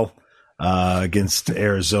it all against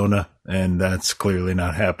Arizona, and that's clearly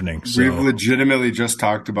not happening. So. We've legitimately just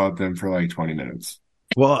talked about them for like 20 minutes.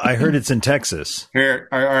 Well, I heard it's in Texas. Here,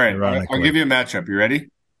 all right. Ironically. I'll give you a matchup. You ready?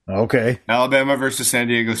 Okay. Alabama versus San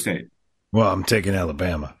Diego State. Well, I'm taking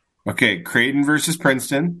Alabama. Okay, Creighton versus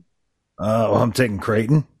Princeton. Well, I'm taking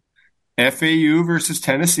Creighton. FAU versus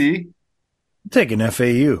Tennessee. I'm taking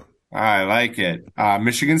FAU. I like it.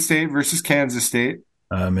 Michigan State versus Kansas State.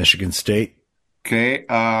 Michigan State. Okay.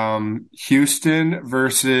 Houston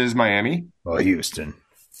versus Miami. Well, Houston.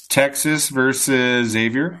 Texas versus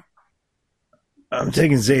Xavier. I'm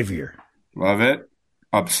taking Xavier. Love it.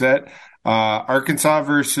 Upset. Arkansas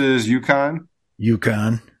versus UConn.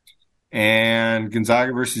 UConn. And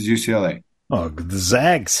Gonzaga versus UCLA. Oh, the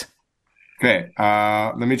Zags. Okay.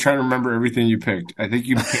 Let me try to remember everything you picked. I think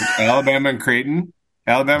you picked Alabama and Creighton.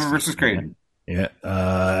 Alabama versus Creighton. Yeah.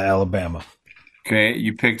 Alabama. Okay.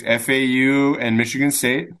 You picked FAU and Michigan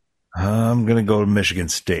State. I'm going to go to Michigan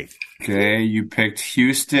State. Okay. You picked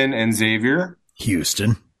Houston and Xavier.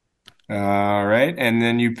 Houston. All right. And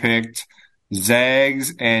then you picked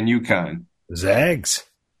Zags and UConn. Zags.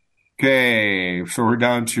 Okay. So we're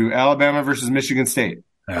down to Alabama versus Michigan State.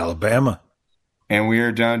 Alabama. And we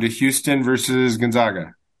are down to Houston versus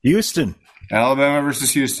Gonzaga. Houston. Alabama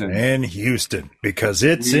versus Houston. And Houston, because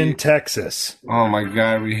it's in Texas. Oh, my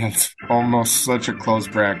God. We had almost such a close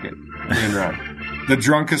bracket. The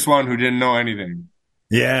drunkest one who didn't know anything.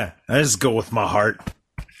 Yeah, I just go with my heart.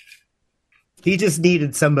 He just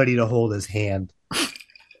needed somebody to hold his hand.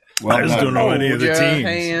 Well, I just don't know any of the teams.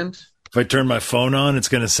 Hand. If I turn my phone on, it's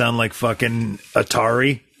going to sound like fucking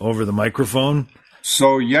Atari over the microphone.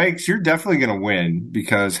 So, yikes, you're definitely going to win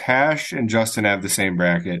because Hash and Justin have the same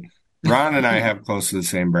bracket. Ron and I have close to the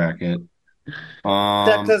same bracket.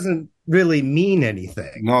 That doesn't really mean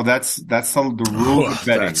anything. No, that's the rules of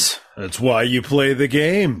betting. That's why you play the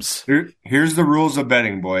games. Here's the rules of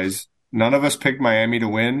betting, boys. None of us picked Miami to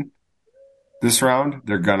win this round.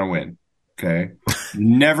 They're going to win. Okay?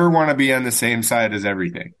 Never want to be on the same side as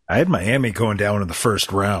everything. I had Miami going down in the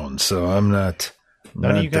first round, so I'm not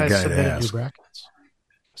None of you the guys guy to submitted your ask. brackets.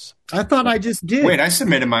 I thought I just did. Wait, I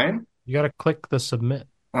submitted mine? You got to click the submit.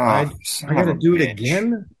 Oh, I son got to of a do it bitch.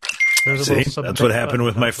 again? There's a See, little submit that's what happened button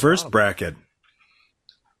with at my the first bottom. bracket.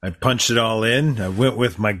 I punched it all in. I went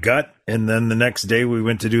with my gut, and then the next day we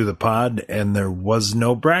went to do the pod, and there was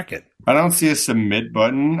no bracket. I don't see a submit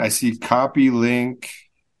button. I see copy link.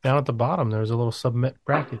 Down at the bottom, there's a little submit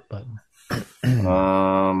bracket button.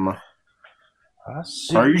 Are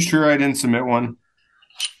you sure I didn't submit one?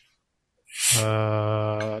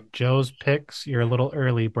 Joe's picks, you're a little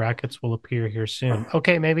early. Brackets will appear here soon.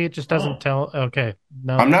 Okay, maybe it just doesn't tell. Okay,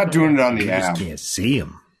 no, I'm not doing it on You the just app. can't see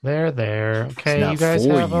them. They're there. Okay, not you guys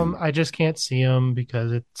for have them. you. I just can't see them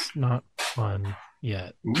because it's not fun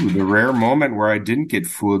yet. Ooh, the rare moment where I didn't get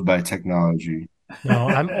fooled by technology. No,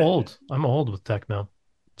 I'm old. I'm old with techno.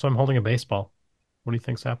 So I'm holding a baseball. What do you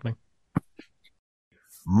think's happening?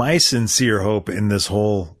 My sincere hope in this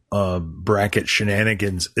whole bracket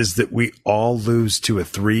shenanigans is that we all lose to a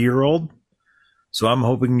 3-year-old. So I'm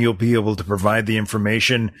hoping you'll be able to provide the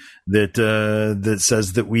information that that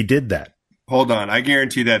says that we did that. Hold on. I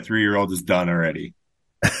guarantee that 3-year-old is done already.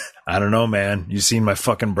 I don't know, man. You seen my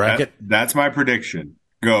fucking bracket? That's my prediction.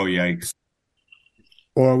 Go, yikes.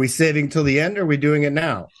 Or are we saving till the end, or are we doing it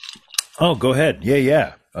now? Oh, go ahead.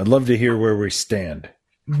 Yeah. I'd love to hear where we stand.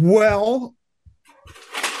 Well,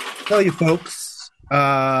 tell you folks,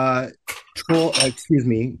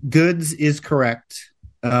 Goods is correct.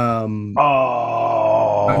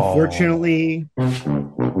 Unfortunately, the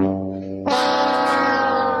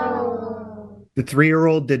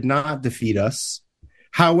 3-year-old did not defeat us.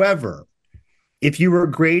 However, if you were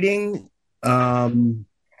grading, I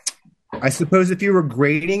suppose if you were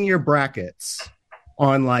grading your brackets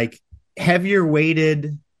on like heavier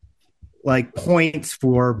weighted like points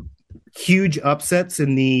for huge upsets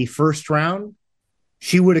in the first round,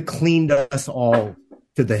 she would have cleaned us all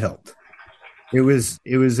to the hilt. It was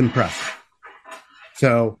impressive.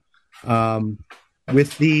 So,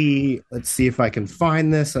 with the, let's see if I can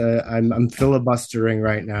find this. I'm filibustering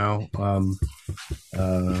right now.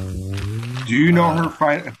 Do you know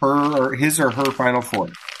his or her final four?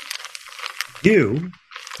 The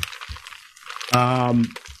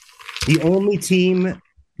only team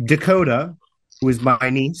Dakota, who is my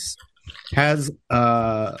niece, has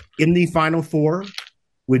in the final four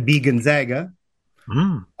would be Gonzaga.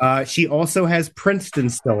 She also has Princeton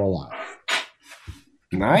still alive.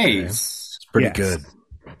 Nice. It's pretty good.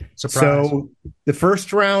 Surprise. So the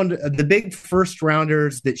first round, the big first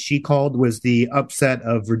rounders that she called was the upset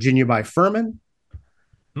of Virginia by Furman.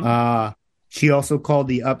 She also called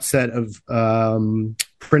the upset of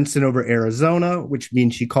Princeton over Arizona, which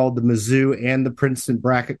means she called the Mizzou and the Princeton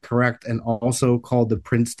bracket correct, and also called the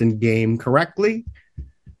Princeton game correctly.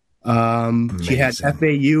 She had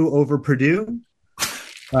FAU over Purdue.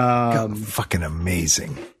 Fucking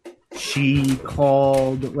amazing. She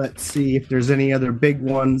called, let's see if there's any other big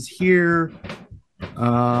ones here.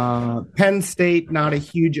 Penn State, not a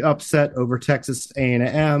huge upset over Texas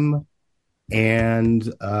A&M.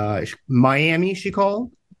 And Miami, she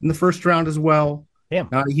called in the first round as well. Damn.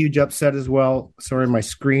 Not a huge upset as well. Sorry, my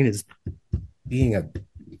screen is being an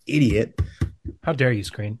idiot. How dare you,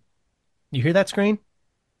 screen? You hear that, screen?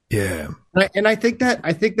 Yeah. And I think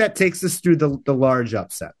that takes us through the large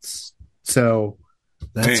upsets. So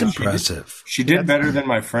That's impressive. She did better than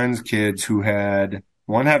my friend's kids who had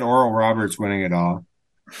Oral Roberts winning it all.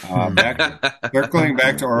 Circling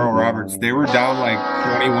back to Oral Roberts, they were down like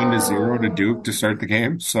 21-0 to Duke to start the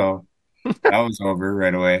game, so that was over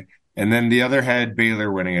right away. And then the other had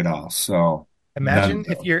Baylor winning it all. So imagine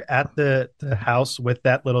if you're at the house with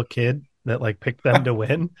that little kid that like picked them to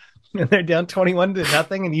win, and they're down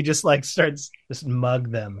 21-0, and you just like just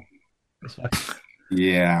mug them.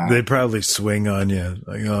 Yeah, they probably swing on you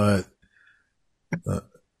like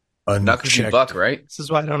Knuckles buck, right? This is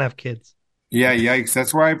why I don't have kids. Yeah, yikes!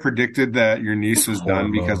 That's why I predicted that your niece was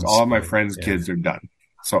done, because all of my friends' kids are done.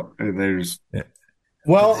 So there's.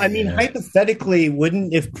 Well, I mean, hypothetically,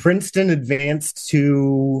 wouldn't if Princeton advanced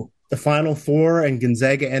to the Final Four and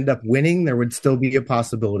Gonzaga end up winning, there would still be a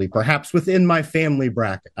possibility, perhaps within my family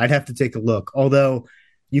bracket. I'd have to take a look. Although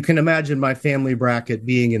you can imagine my family bracket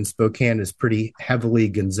being in Spokane is pretty heavily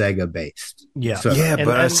Gonzaga based. Yeah. So,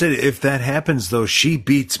 I said, if that happens, though, she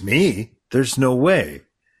beats me. There's no way.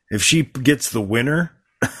 If she gets the winner,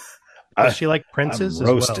 does she like Prince's I'm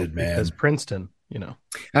roasted, as well? man. Because Princeton, you know.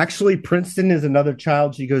 Actually, Princeton is another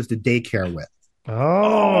child she goes to daycare with.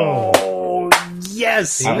 Oh,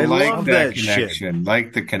 yes. I like love that shit. connection.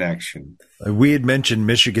 Like the connection. We had mentioned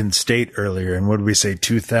Michigan State earlier, and what did we say?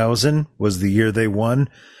 2000 was the year they won.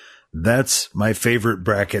 That's my favorite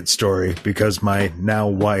bracket story because my now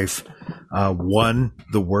wife won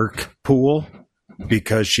the work pool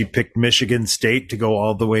because she picked Michigan State to go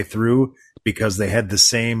all the way through because they had the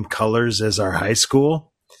same colors as our high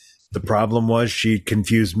school. The problem was she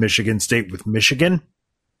confused Michigan State with Michigan.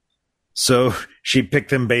 So she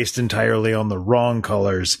picked them based entirely on the wrong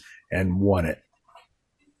colors and won it.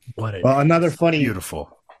 Well, another funny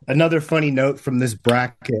note from this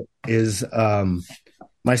bracket is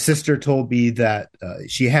my sister told me that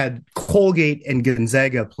she had Colgate and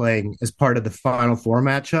Gonzaga playing as part of the Final Four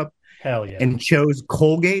matchup. Hell yeah. And chose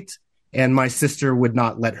Colgate, and my sister would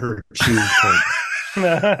not let her choose Colgate.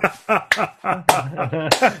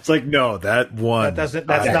 It's like, no, that one. That's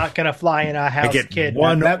not going to fly in our house, I get kid.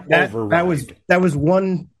 one that was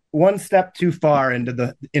one step too far into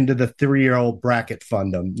the 3-year-old bracket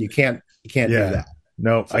fundum. You can't do that.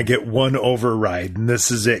 No, I get one override, and this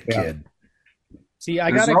is it, kid. See, I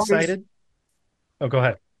got excited. Oh, go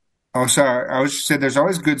ahead. Oh, sorry. I was just saying there's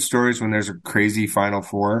always good stories when there's a crazy Final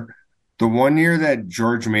Four. The one year that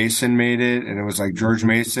George Mason made it, and it was like George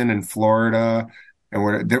Mason in Florida,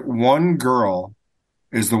 and one girl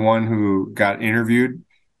is the one who got interviewed,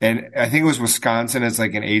 and I think it was Wisconsin as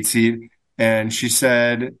like an 8 seed, and she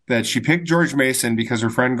said that she picked George Mason because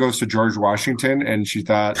her friend goes to George Washington, and she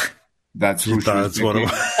thought that's who she was picking.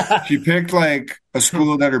 She picked like a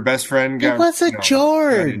school that her best friend got. It was a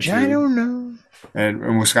George. I don't know. And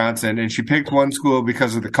in Wisconsin, and she picked one school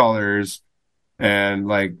because of the colors, and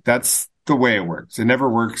like that's the way it works. It never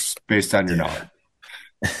works based on your knowledge.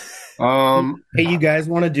 Hey, you guys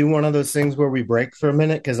want to do one of those things where we break for a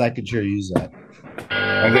minute? Because I could sure use that.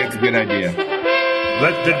 I think it's a good idea.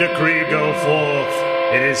 Let the decree go forth.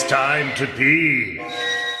 It is time to pee.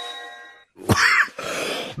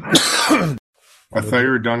 I thought you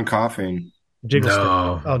were done coughing.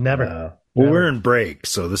 No. Oh, never. No. Well, we're in break,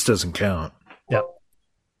 so this doesn't count. Yep.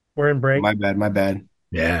 We're in break. My bad.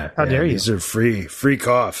 Yeah. How dare you? These are free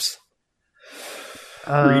coughs.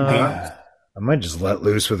 I might just let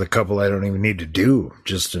loose with a couple I don't even need to do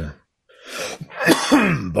just to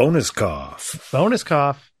Bonus cough. Bonus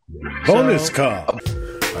cough. Bonus cough.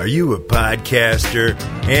 Are you a podcaster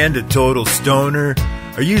and a total stoner?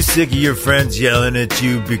 Are you sick of your friends yelling at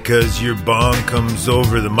you because your bong comes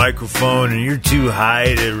over the microphone and you're too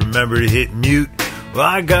high to remember to hit mute? Well,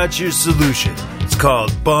 I got your solution. It's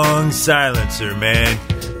called Bong Silencer, man.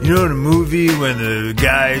 You know in a movie when the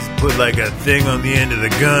guys put like a thing on the end of the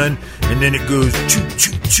gun and then it goes choo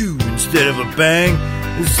choo choo instead of a bang?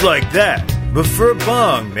 It's like that, but for a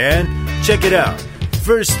bong, man. Check it out.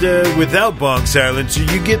 First, without Bong Silencer,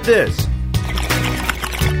 you get this.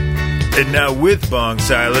 And now with Bong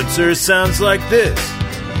Silencer, it sounds like this.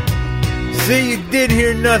 See, you did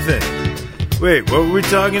hear nothing. Wait, what were we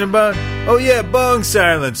talking about? Oh yeah, Bong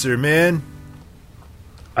Silencer, man.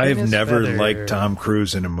 I've never liked Tom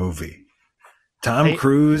Cruise in a movie. Tom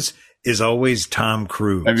Cruise is always Tom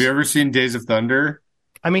Cruise. Have you ever seen Days of Thunder?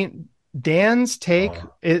 I mean, Dan's take,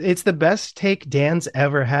 it's the best take Dan's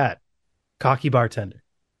ever had. Cocky bartender.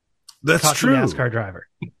 That's cocky true. NASCAR driver.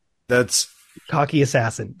 That's cocky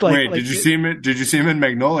assassin. Wait, did you see him? Did you see him in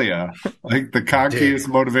Magnolia? Like the cockiest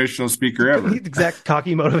motivational speaker ever. Exact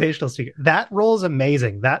cocky motivational speaker. That role is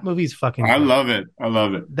amazing. That movie's fucking. I love it. I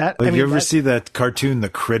love it. Have you ever see that cartoon, The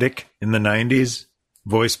Critic, in the 90s,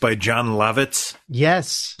 voiced by John Lovitz?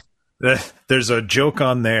 Yes. There's a joke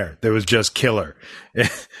on there that was just killer.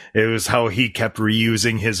 It was how he kept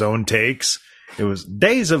reusing his own takes. It was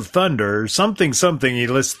Days of Thunder, something. He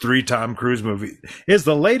lists 3 Tom Cruise movies. Is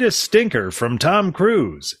the latest stinker from Tom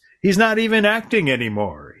Cruise. He's not even acting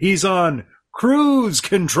anymore. He's on cruise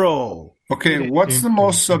control. Okay, what's the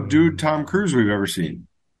most subdued Tom Cruise we've ever seen?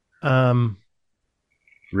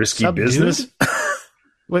 Risky subdued? Business?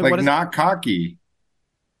 Wait, like not cocky.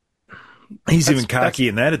 He's even cocky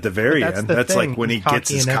in that at the very end. That's like when he gets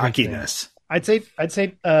his cockiness. I'd say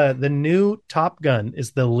the new Top Gun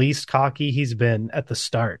is the least cocky he's been at the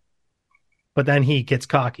start, but then he gets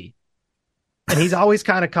cocky, and he's always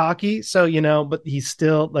kind of cocky. So but he's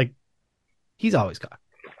still like he's always cocky.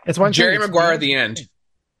 It's one Jerry Maguire at the end.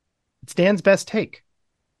 It's Dan's best take.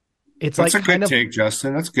 That's a good take,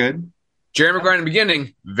 Justin. That's good. Jerry Maguire in the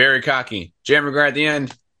beginning, very cocky. Jerry Maguire at the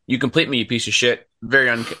end, you complete me, you piece of shit. Very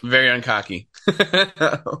uncocky.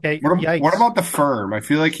 Okay, what about The Firm? I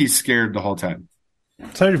feel like he's scared the whole time.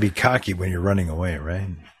 It's hard to be cocky when you're running away, right?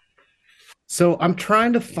 So I'm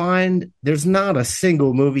trying to find, there's not a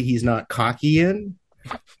single movie he's not cocky in,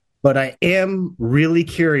 but I am really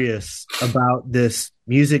curious about this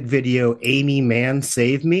music video, Amy Man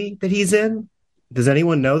Save Me, that he's in. Does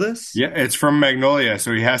anyone know this? Yeah, it's from Magnolia,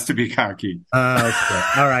 so he has to be cocky. Okay.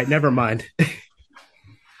 All right, never mind.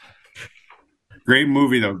 Great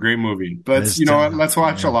movie, though. Great movie. But you know what? Let's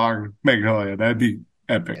watch along Magnolia. That'd be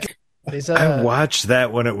epic. I watched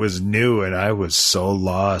that when it was new, and I was so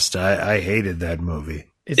lost. I hated that movie.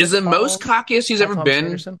 Is the most cockiest he's ever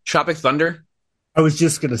been Tropic Thunder? I was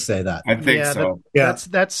just gonna say that. I think so.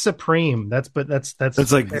 That's supreme. That's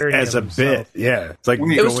like as a bit. Yeah, it's like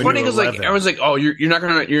it was funny because like everyone's like, "Oh, you're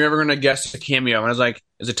never gonna guess a cameo," and I was like,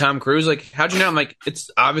 "Is it Tom Cruise?" Like, how'd you know? I'm like,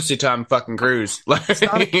 "It's obviously Tom fucking Cruise." Like, it's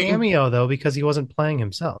not a cameo though because he wasn't playing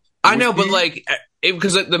himself. I know, but like,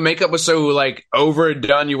 because the makeup was so like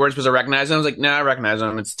overdone, you weren't supposed to recognize him. I was like, "Nah, I recognize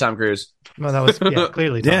him. It's Tom Cruise." No, that was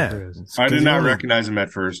clearly Tom Cruise. I did not recognize him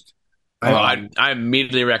at first. I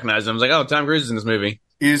immediately recognized him. I was like, "Oh, Tom Cruise is in this movie."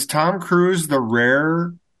 Is Tom Cruise the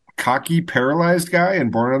rare, cocky, paralyzed guy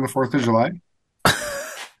in Born on the 4th of July?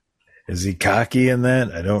 Is he cocky in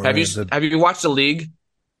that? I don't. Have you watched The League?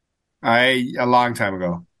 A long time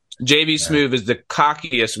ago. JB Smoove is the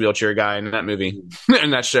cockiest wheelchair guy in that movie,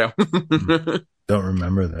 in that show. Don't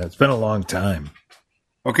remember that. It's been a long time.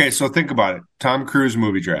 Okay, so think about it. Tom Cruise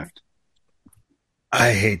movie draft.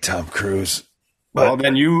 I hate Tom Cruise. Well,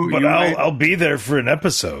 then I'll be there for an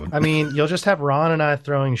episode. I mean, you'll just have Ron and I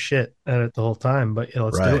throwing shit at it the whole time, but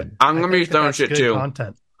let's do it. I'm going to be throwing shit too.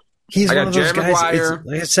 Content. He's one of those guys.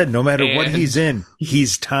 Like I said, no matter what he's in,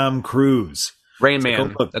 he's Tom Cruise. Rain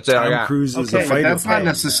Man. That's it. Tom Cruise is a fighter. That's not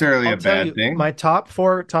necessarily a bad thing. My top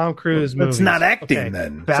 4 Tom Cruise movies. It's not acting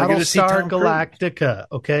then. Battlestar Galactica.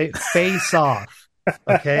 Okay. Face Off.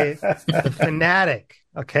 Okay. The Fanatic.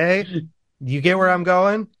 Okay. You get where I'm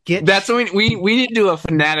going? That's what we need to do a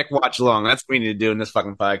Fanatic watch along. That's what we need to do in this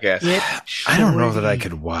fucking podcast. I don't know that I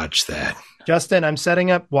could watch that. Justin, I'm setting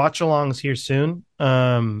up watch alongs here soon.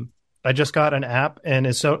 I just got an app,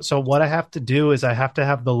 and so what I have to do is I have to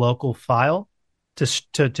have the local file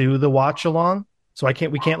to do the watch along. So we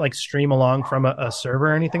can't like stream along from a server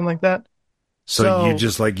or anything like that. So you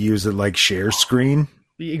just like use it like share screen?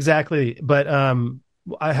 Exactly. But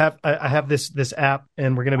I have this app,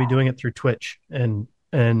 and we're going to be doing it through Twitch, and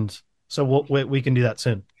So we can do that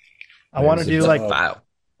soon. I want to do like Wow.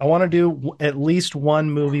 I want to do at least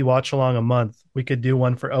one movie watch along a month. We could do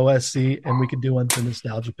one for OSC and we could do one for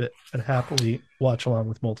Nostalgia Pit and happily watch along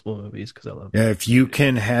with multiple movies because I love it. Yeah, if you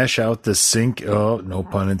can hash out the sync, no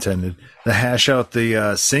pun intended, hash out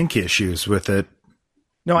the sync issues with it.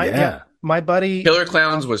 No, my buddy Killer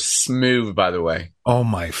Clowns was smooth, by the way. Oh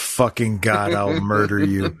my fucking God, I'll murder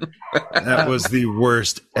you. That was the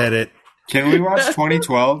worst edit. Can we watch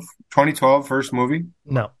 2012? 2012 first movie?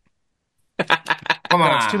 No. Come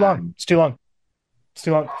on. It's too long. It's too long. It's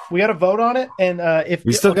too long. We got to vote on it, and if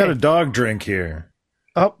We still got a dog drink here.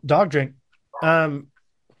 Oh, dog drink.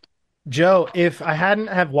 Joe, if I hadn't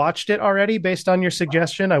have watched it already based on your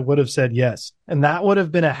suggestion, I would have said yes. And that would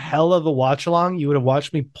have been a hell of a watch along. You would have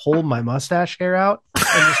watched me pull my mustache hair out and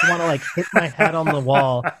just want to like hit my head on the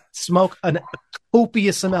wall, smoke a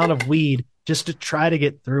copious amount of weed just to try to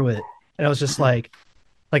get through it. And I was just like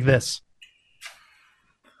this.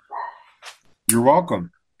 You're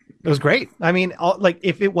welcome. It was great. I mean,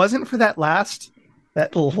 if it wasn't for that last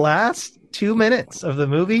 2 minutes of the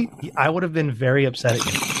movie, I would have been very upset at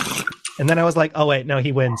you. And then I was like, oh wait, no,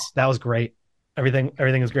 he wins. That was great. Everything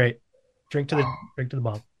is great. Drink to the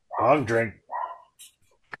bong. Dog drink.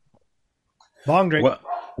 Bong drink.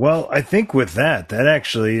 Well, I think with that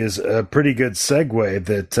actually is a pretty good segue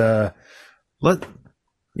that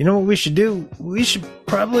you know what we should do? We should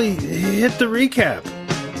probably hit the recap.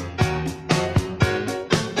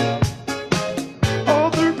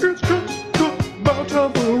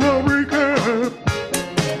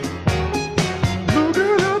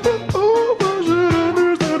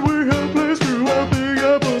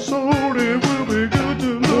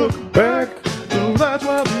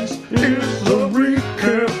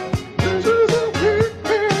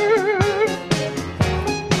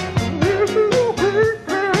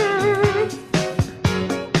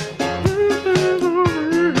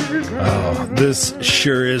 This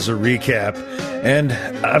sure is a recap, and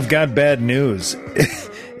I've got bad news.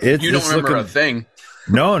 You don't remember a thing.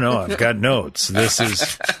 No, I've got notes. This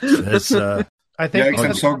is I think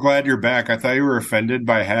I'm so glad you're back. I thought you were offended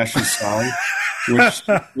by Hash's song,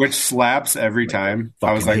 which slaps every time.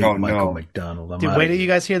 I was like, oh Michael no. McDonald. Dude, wait till you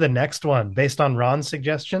guys hear the next one based on Ron's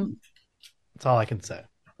suggestion. That's all I can say.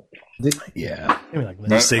 Yeah. Maybe like You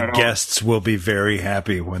this. say guests will be very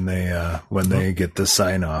happy when they get the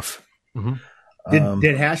sign off. Mm-hmm.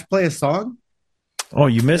 Did Hash play a song? Oh,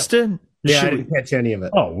 you missed it? Yeah, I didn't catch any of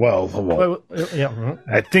it. Oh, well, Yeah.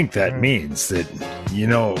 I think that means that, you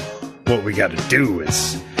know, what we got to do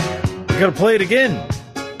is we got to play it again.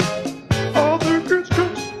 All the kids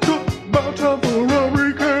just about time for a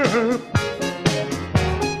recap.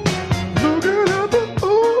 Looking at the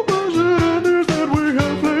overs and unders that we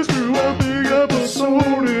have placed throughout the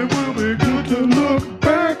episode, it will be good to look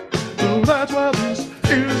back. So that's why this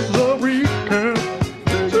is a recap.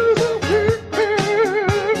 This is a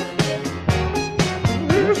recap.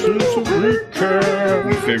 This is a recap.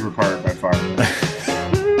 My favorite part by far.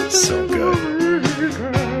 So good.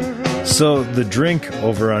 So the drink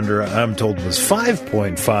over under, I'm told, was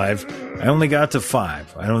 5.5. I only got to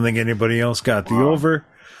 5. I don't think anybody else got the over.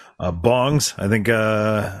 Bongs, I think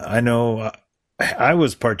I know I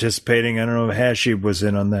was participating. I don't know if Hashi was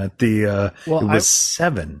in on that. It was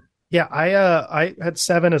 7. Yeah, I had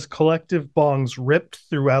 7 as collective bongs ripped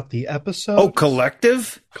throughout the episode. Oh,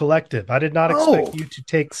 collective? Collective. I did not expect you to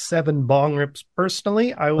take 7 bong rips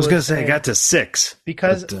personally. I was going to say I got to 6.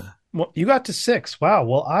 Because well, you got to 6. Wow.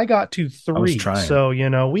 Well, I got to 3. I was trying. So, you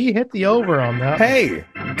know, we hit the over on that. Hey,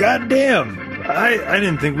 goddamn. I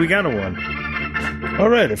didn't think we got a 1. All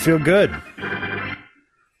right, I feel good.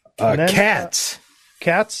 Cats.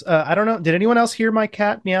 Cats. I don't know. Did anyone else hear my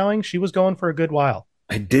cat meowing? She was going for a good while.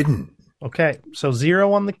 I didn't. Okay, so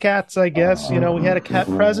 0 on the cats, I guess. You know, we had a cat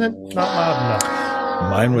present. Not loud enough.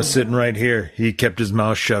 Mine was sitting right here. He kept his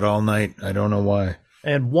mouth shut all night. I don't know why.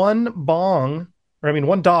 And 1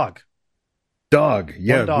 dog. Dog.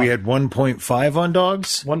 Yeah, One dog. we had 1.5 on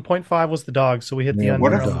dogs. 1.5 was the dog, so we hit the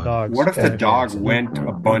under on the dogs. What if the dog went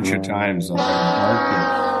a bunch of times?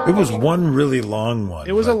 It was one really long one.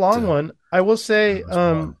 It was a long one. I will say,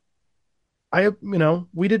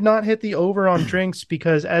 we did not hit the over on drinks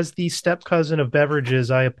because as the step cousin of beverages,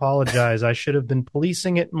 I apologize. I should have been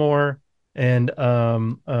policing it more and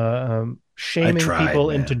shaming people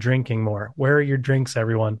into drinking more. Where are your drinks,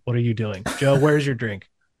 everyone? What are you doing? Joe, where's your drink?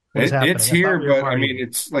 It's here, but I mean,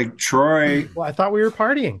 it's like Troy. Well, I thought we were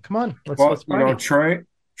partying. Come on, let's party.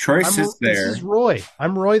 Troy sits there. This is Roy.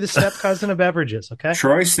 I'm Roy, the step cousin of beverages. Okay.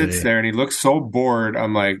 Troy sits there and he looks so bored.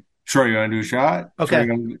 I'm like, Troy, you want to do a shot? Okay.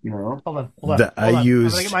 Troy, Hold on. I I'm gonna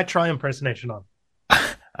get my Troy impersonation on.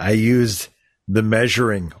 I used the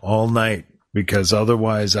measuring all night because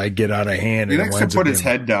otherwise I get out of hand. He and likes to put his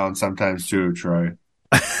head down sometimes too, Troy.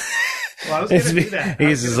 Well, I was going to do that.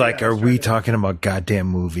 He's just like, are we talking about goddamn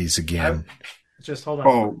movies again? Just hold on.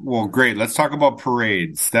 Oh, well, great. Let's talk about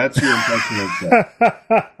parades. That's your impression of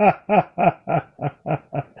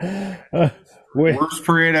that. Worst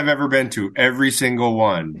parade I've ever been to. Every single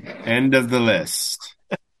one. End of the list.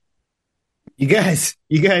 You guys,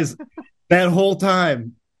 that whole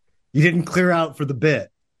time, you didn't clear out for the bit.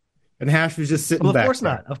 And Hash was just sitting back.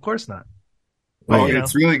 Of course not. Oh,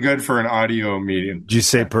 it's really good for an audio medium. Did you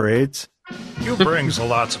say parades? You brings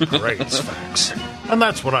lots of parades facts. And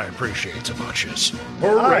that's what I appreciate about you.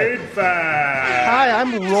 Parade fact! Hi,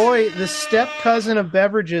 I'm Roy, the step cousin of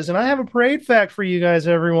beverages, and I have a parade fact for you guys,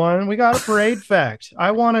 everyone. We got a parade fact.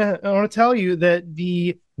 I want to tell you that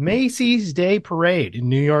the Macy's Day Parade in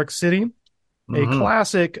New York City, a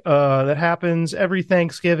classic that happens every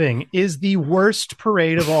Thanksgiving, is the worst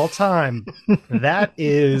parade of all time. That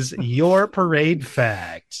is your parade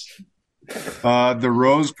fact. The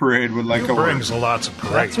Rose Parade would like You brings lots of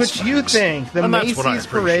parades. That's what you think. The Macy's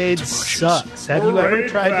parade sucks. Have you ever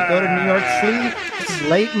tried to go to New York City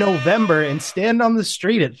late November and stand on the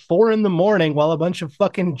street at 4 a.m. while a bunch of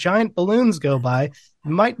fucking giant balloons go by? It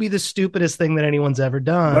might be the stupidest thing that anyone's ever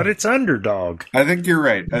done. But it's underdog. I think you're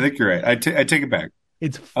right. I take it back.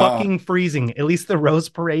 It's fucking freezing. At least the Rose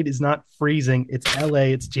Parade is not freezing. It's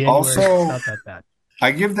LA. It's January. Also, it's not that bad.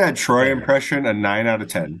 I give that Troy impression a 9 out of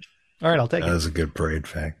 10. All right, I'll take That it. was a good parade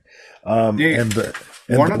fact. One of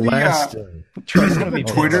the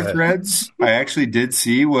Twitter threads I actually did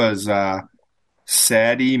see was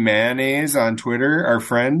Sadie Mayonnaise on Twitter, our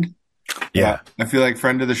friend. Yeah. I feel like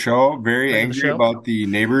friend of the show, very angry about the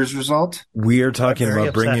Neighbors result. We are talking Very about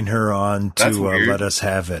upset. bringing her on That's to weird. let us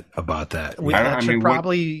have it about that. That should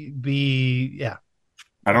probably be, yeah.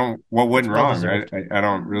 What went It's well wrong? deserved. I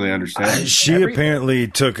don't really understand. She apparently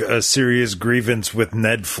took a serious grievance with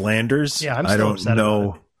Ned Flanders. Yeah, I'm I still don't upset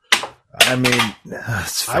know. I mean,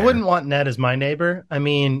 that's I fair. wouldn't want Ned as my neighbor. I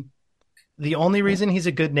mean, the only reason he's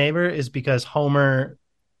a good neighbor is because Homer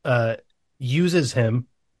uses him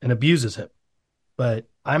and abuses him. But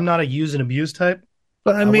I'm not a use and abuse type.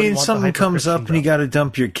 But I wouldn't mean, want the something comes up hyper-Christian and you bro. got to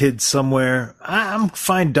dump your kids somewhere. I'm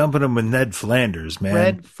fine dumping them with Ned Flanders, man.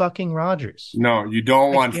 Fred fucking Rogers. No, you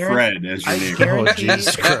don't want guarantee- Fred as your I neighbor. guarantee,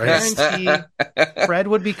 Jesus Christ. Fred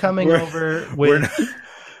would be coming over with.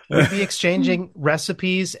 We'd be exchanging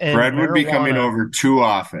recipes and Fred would be marijuana. coming over too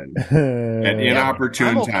often at inopportune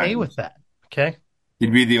I'm okay times. with that. Okay,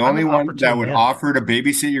 He'd be the only an one that opportune would man. offer to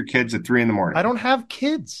babysit your kids at 3 a.m. I don't have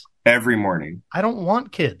kids. Every morning. I don't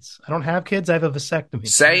want kids. I don't have kids. I have a vasectomy.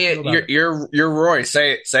 Say How do you feel it. about You're Roy.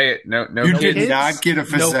 Say it. No. You did kids, not get a no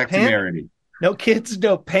vasectomy pant- already. No kids,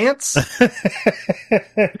 no pants. I'm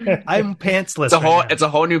pantsless. It's a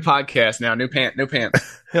whole new podcast now. New pants. No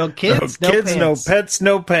kids, no kids, no pants. pets,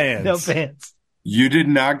 no pants. No pants. You did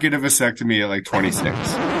not get a vasectomy at like 26.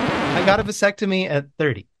 I got a vasectomy at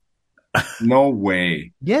 30. No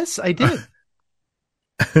way. Yes, I did.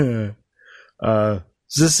 Does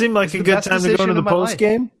this seem like It's a the good best time to go decision to the of my post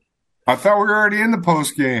game? I thought we were already in the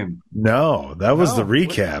post game. No, that was the No,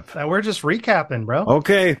 recap. We're just recapping, bro.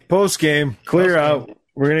 Okay, post game, clear Post-game. out.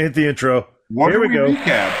 We're gonna hit the intro. What Here did we go.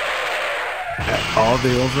 recap? All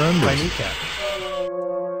the over My unders. kneecap.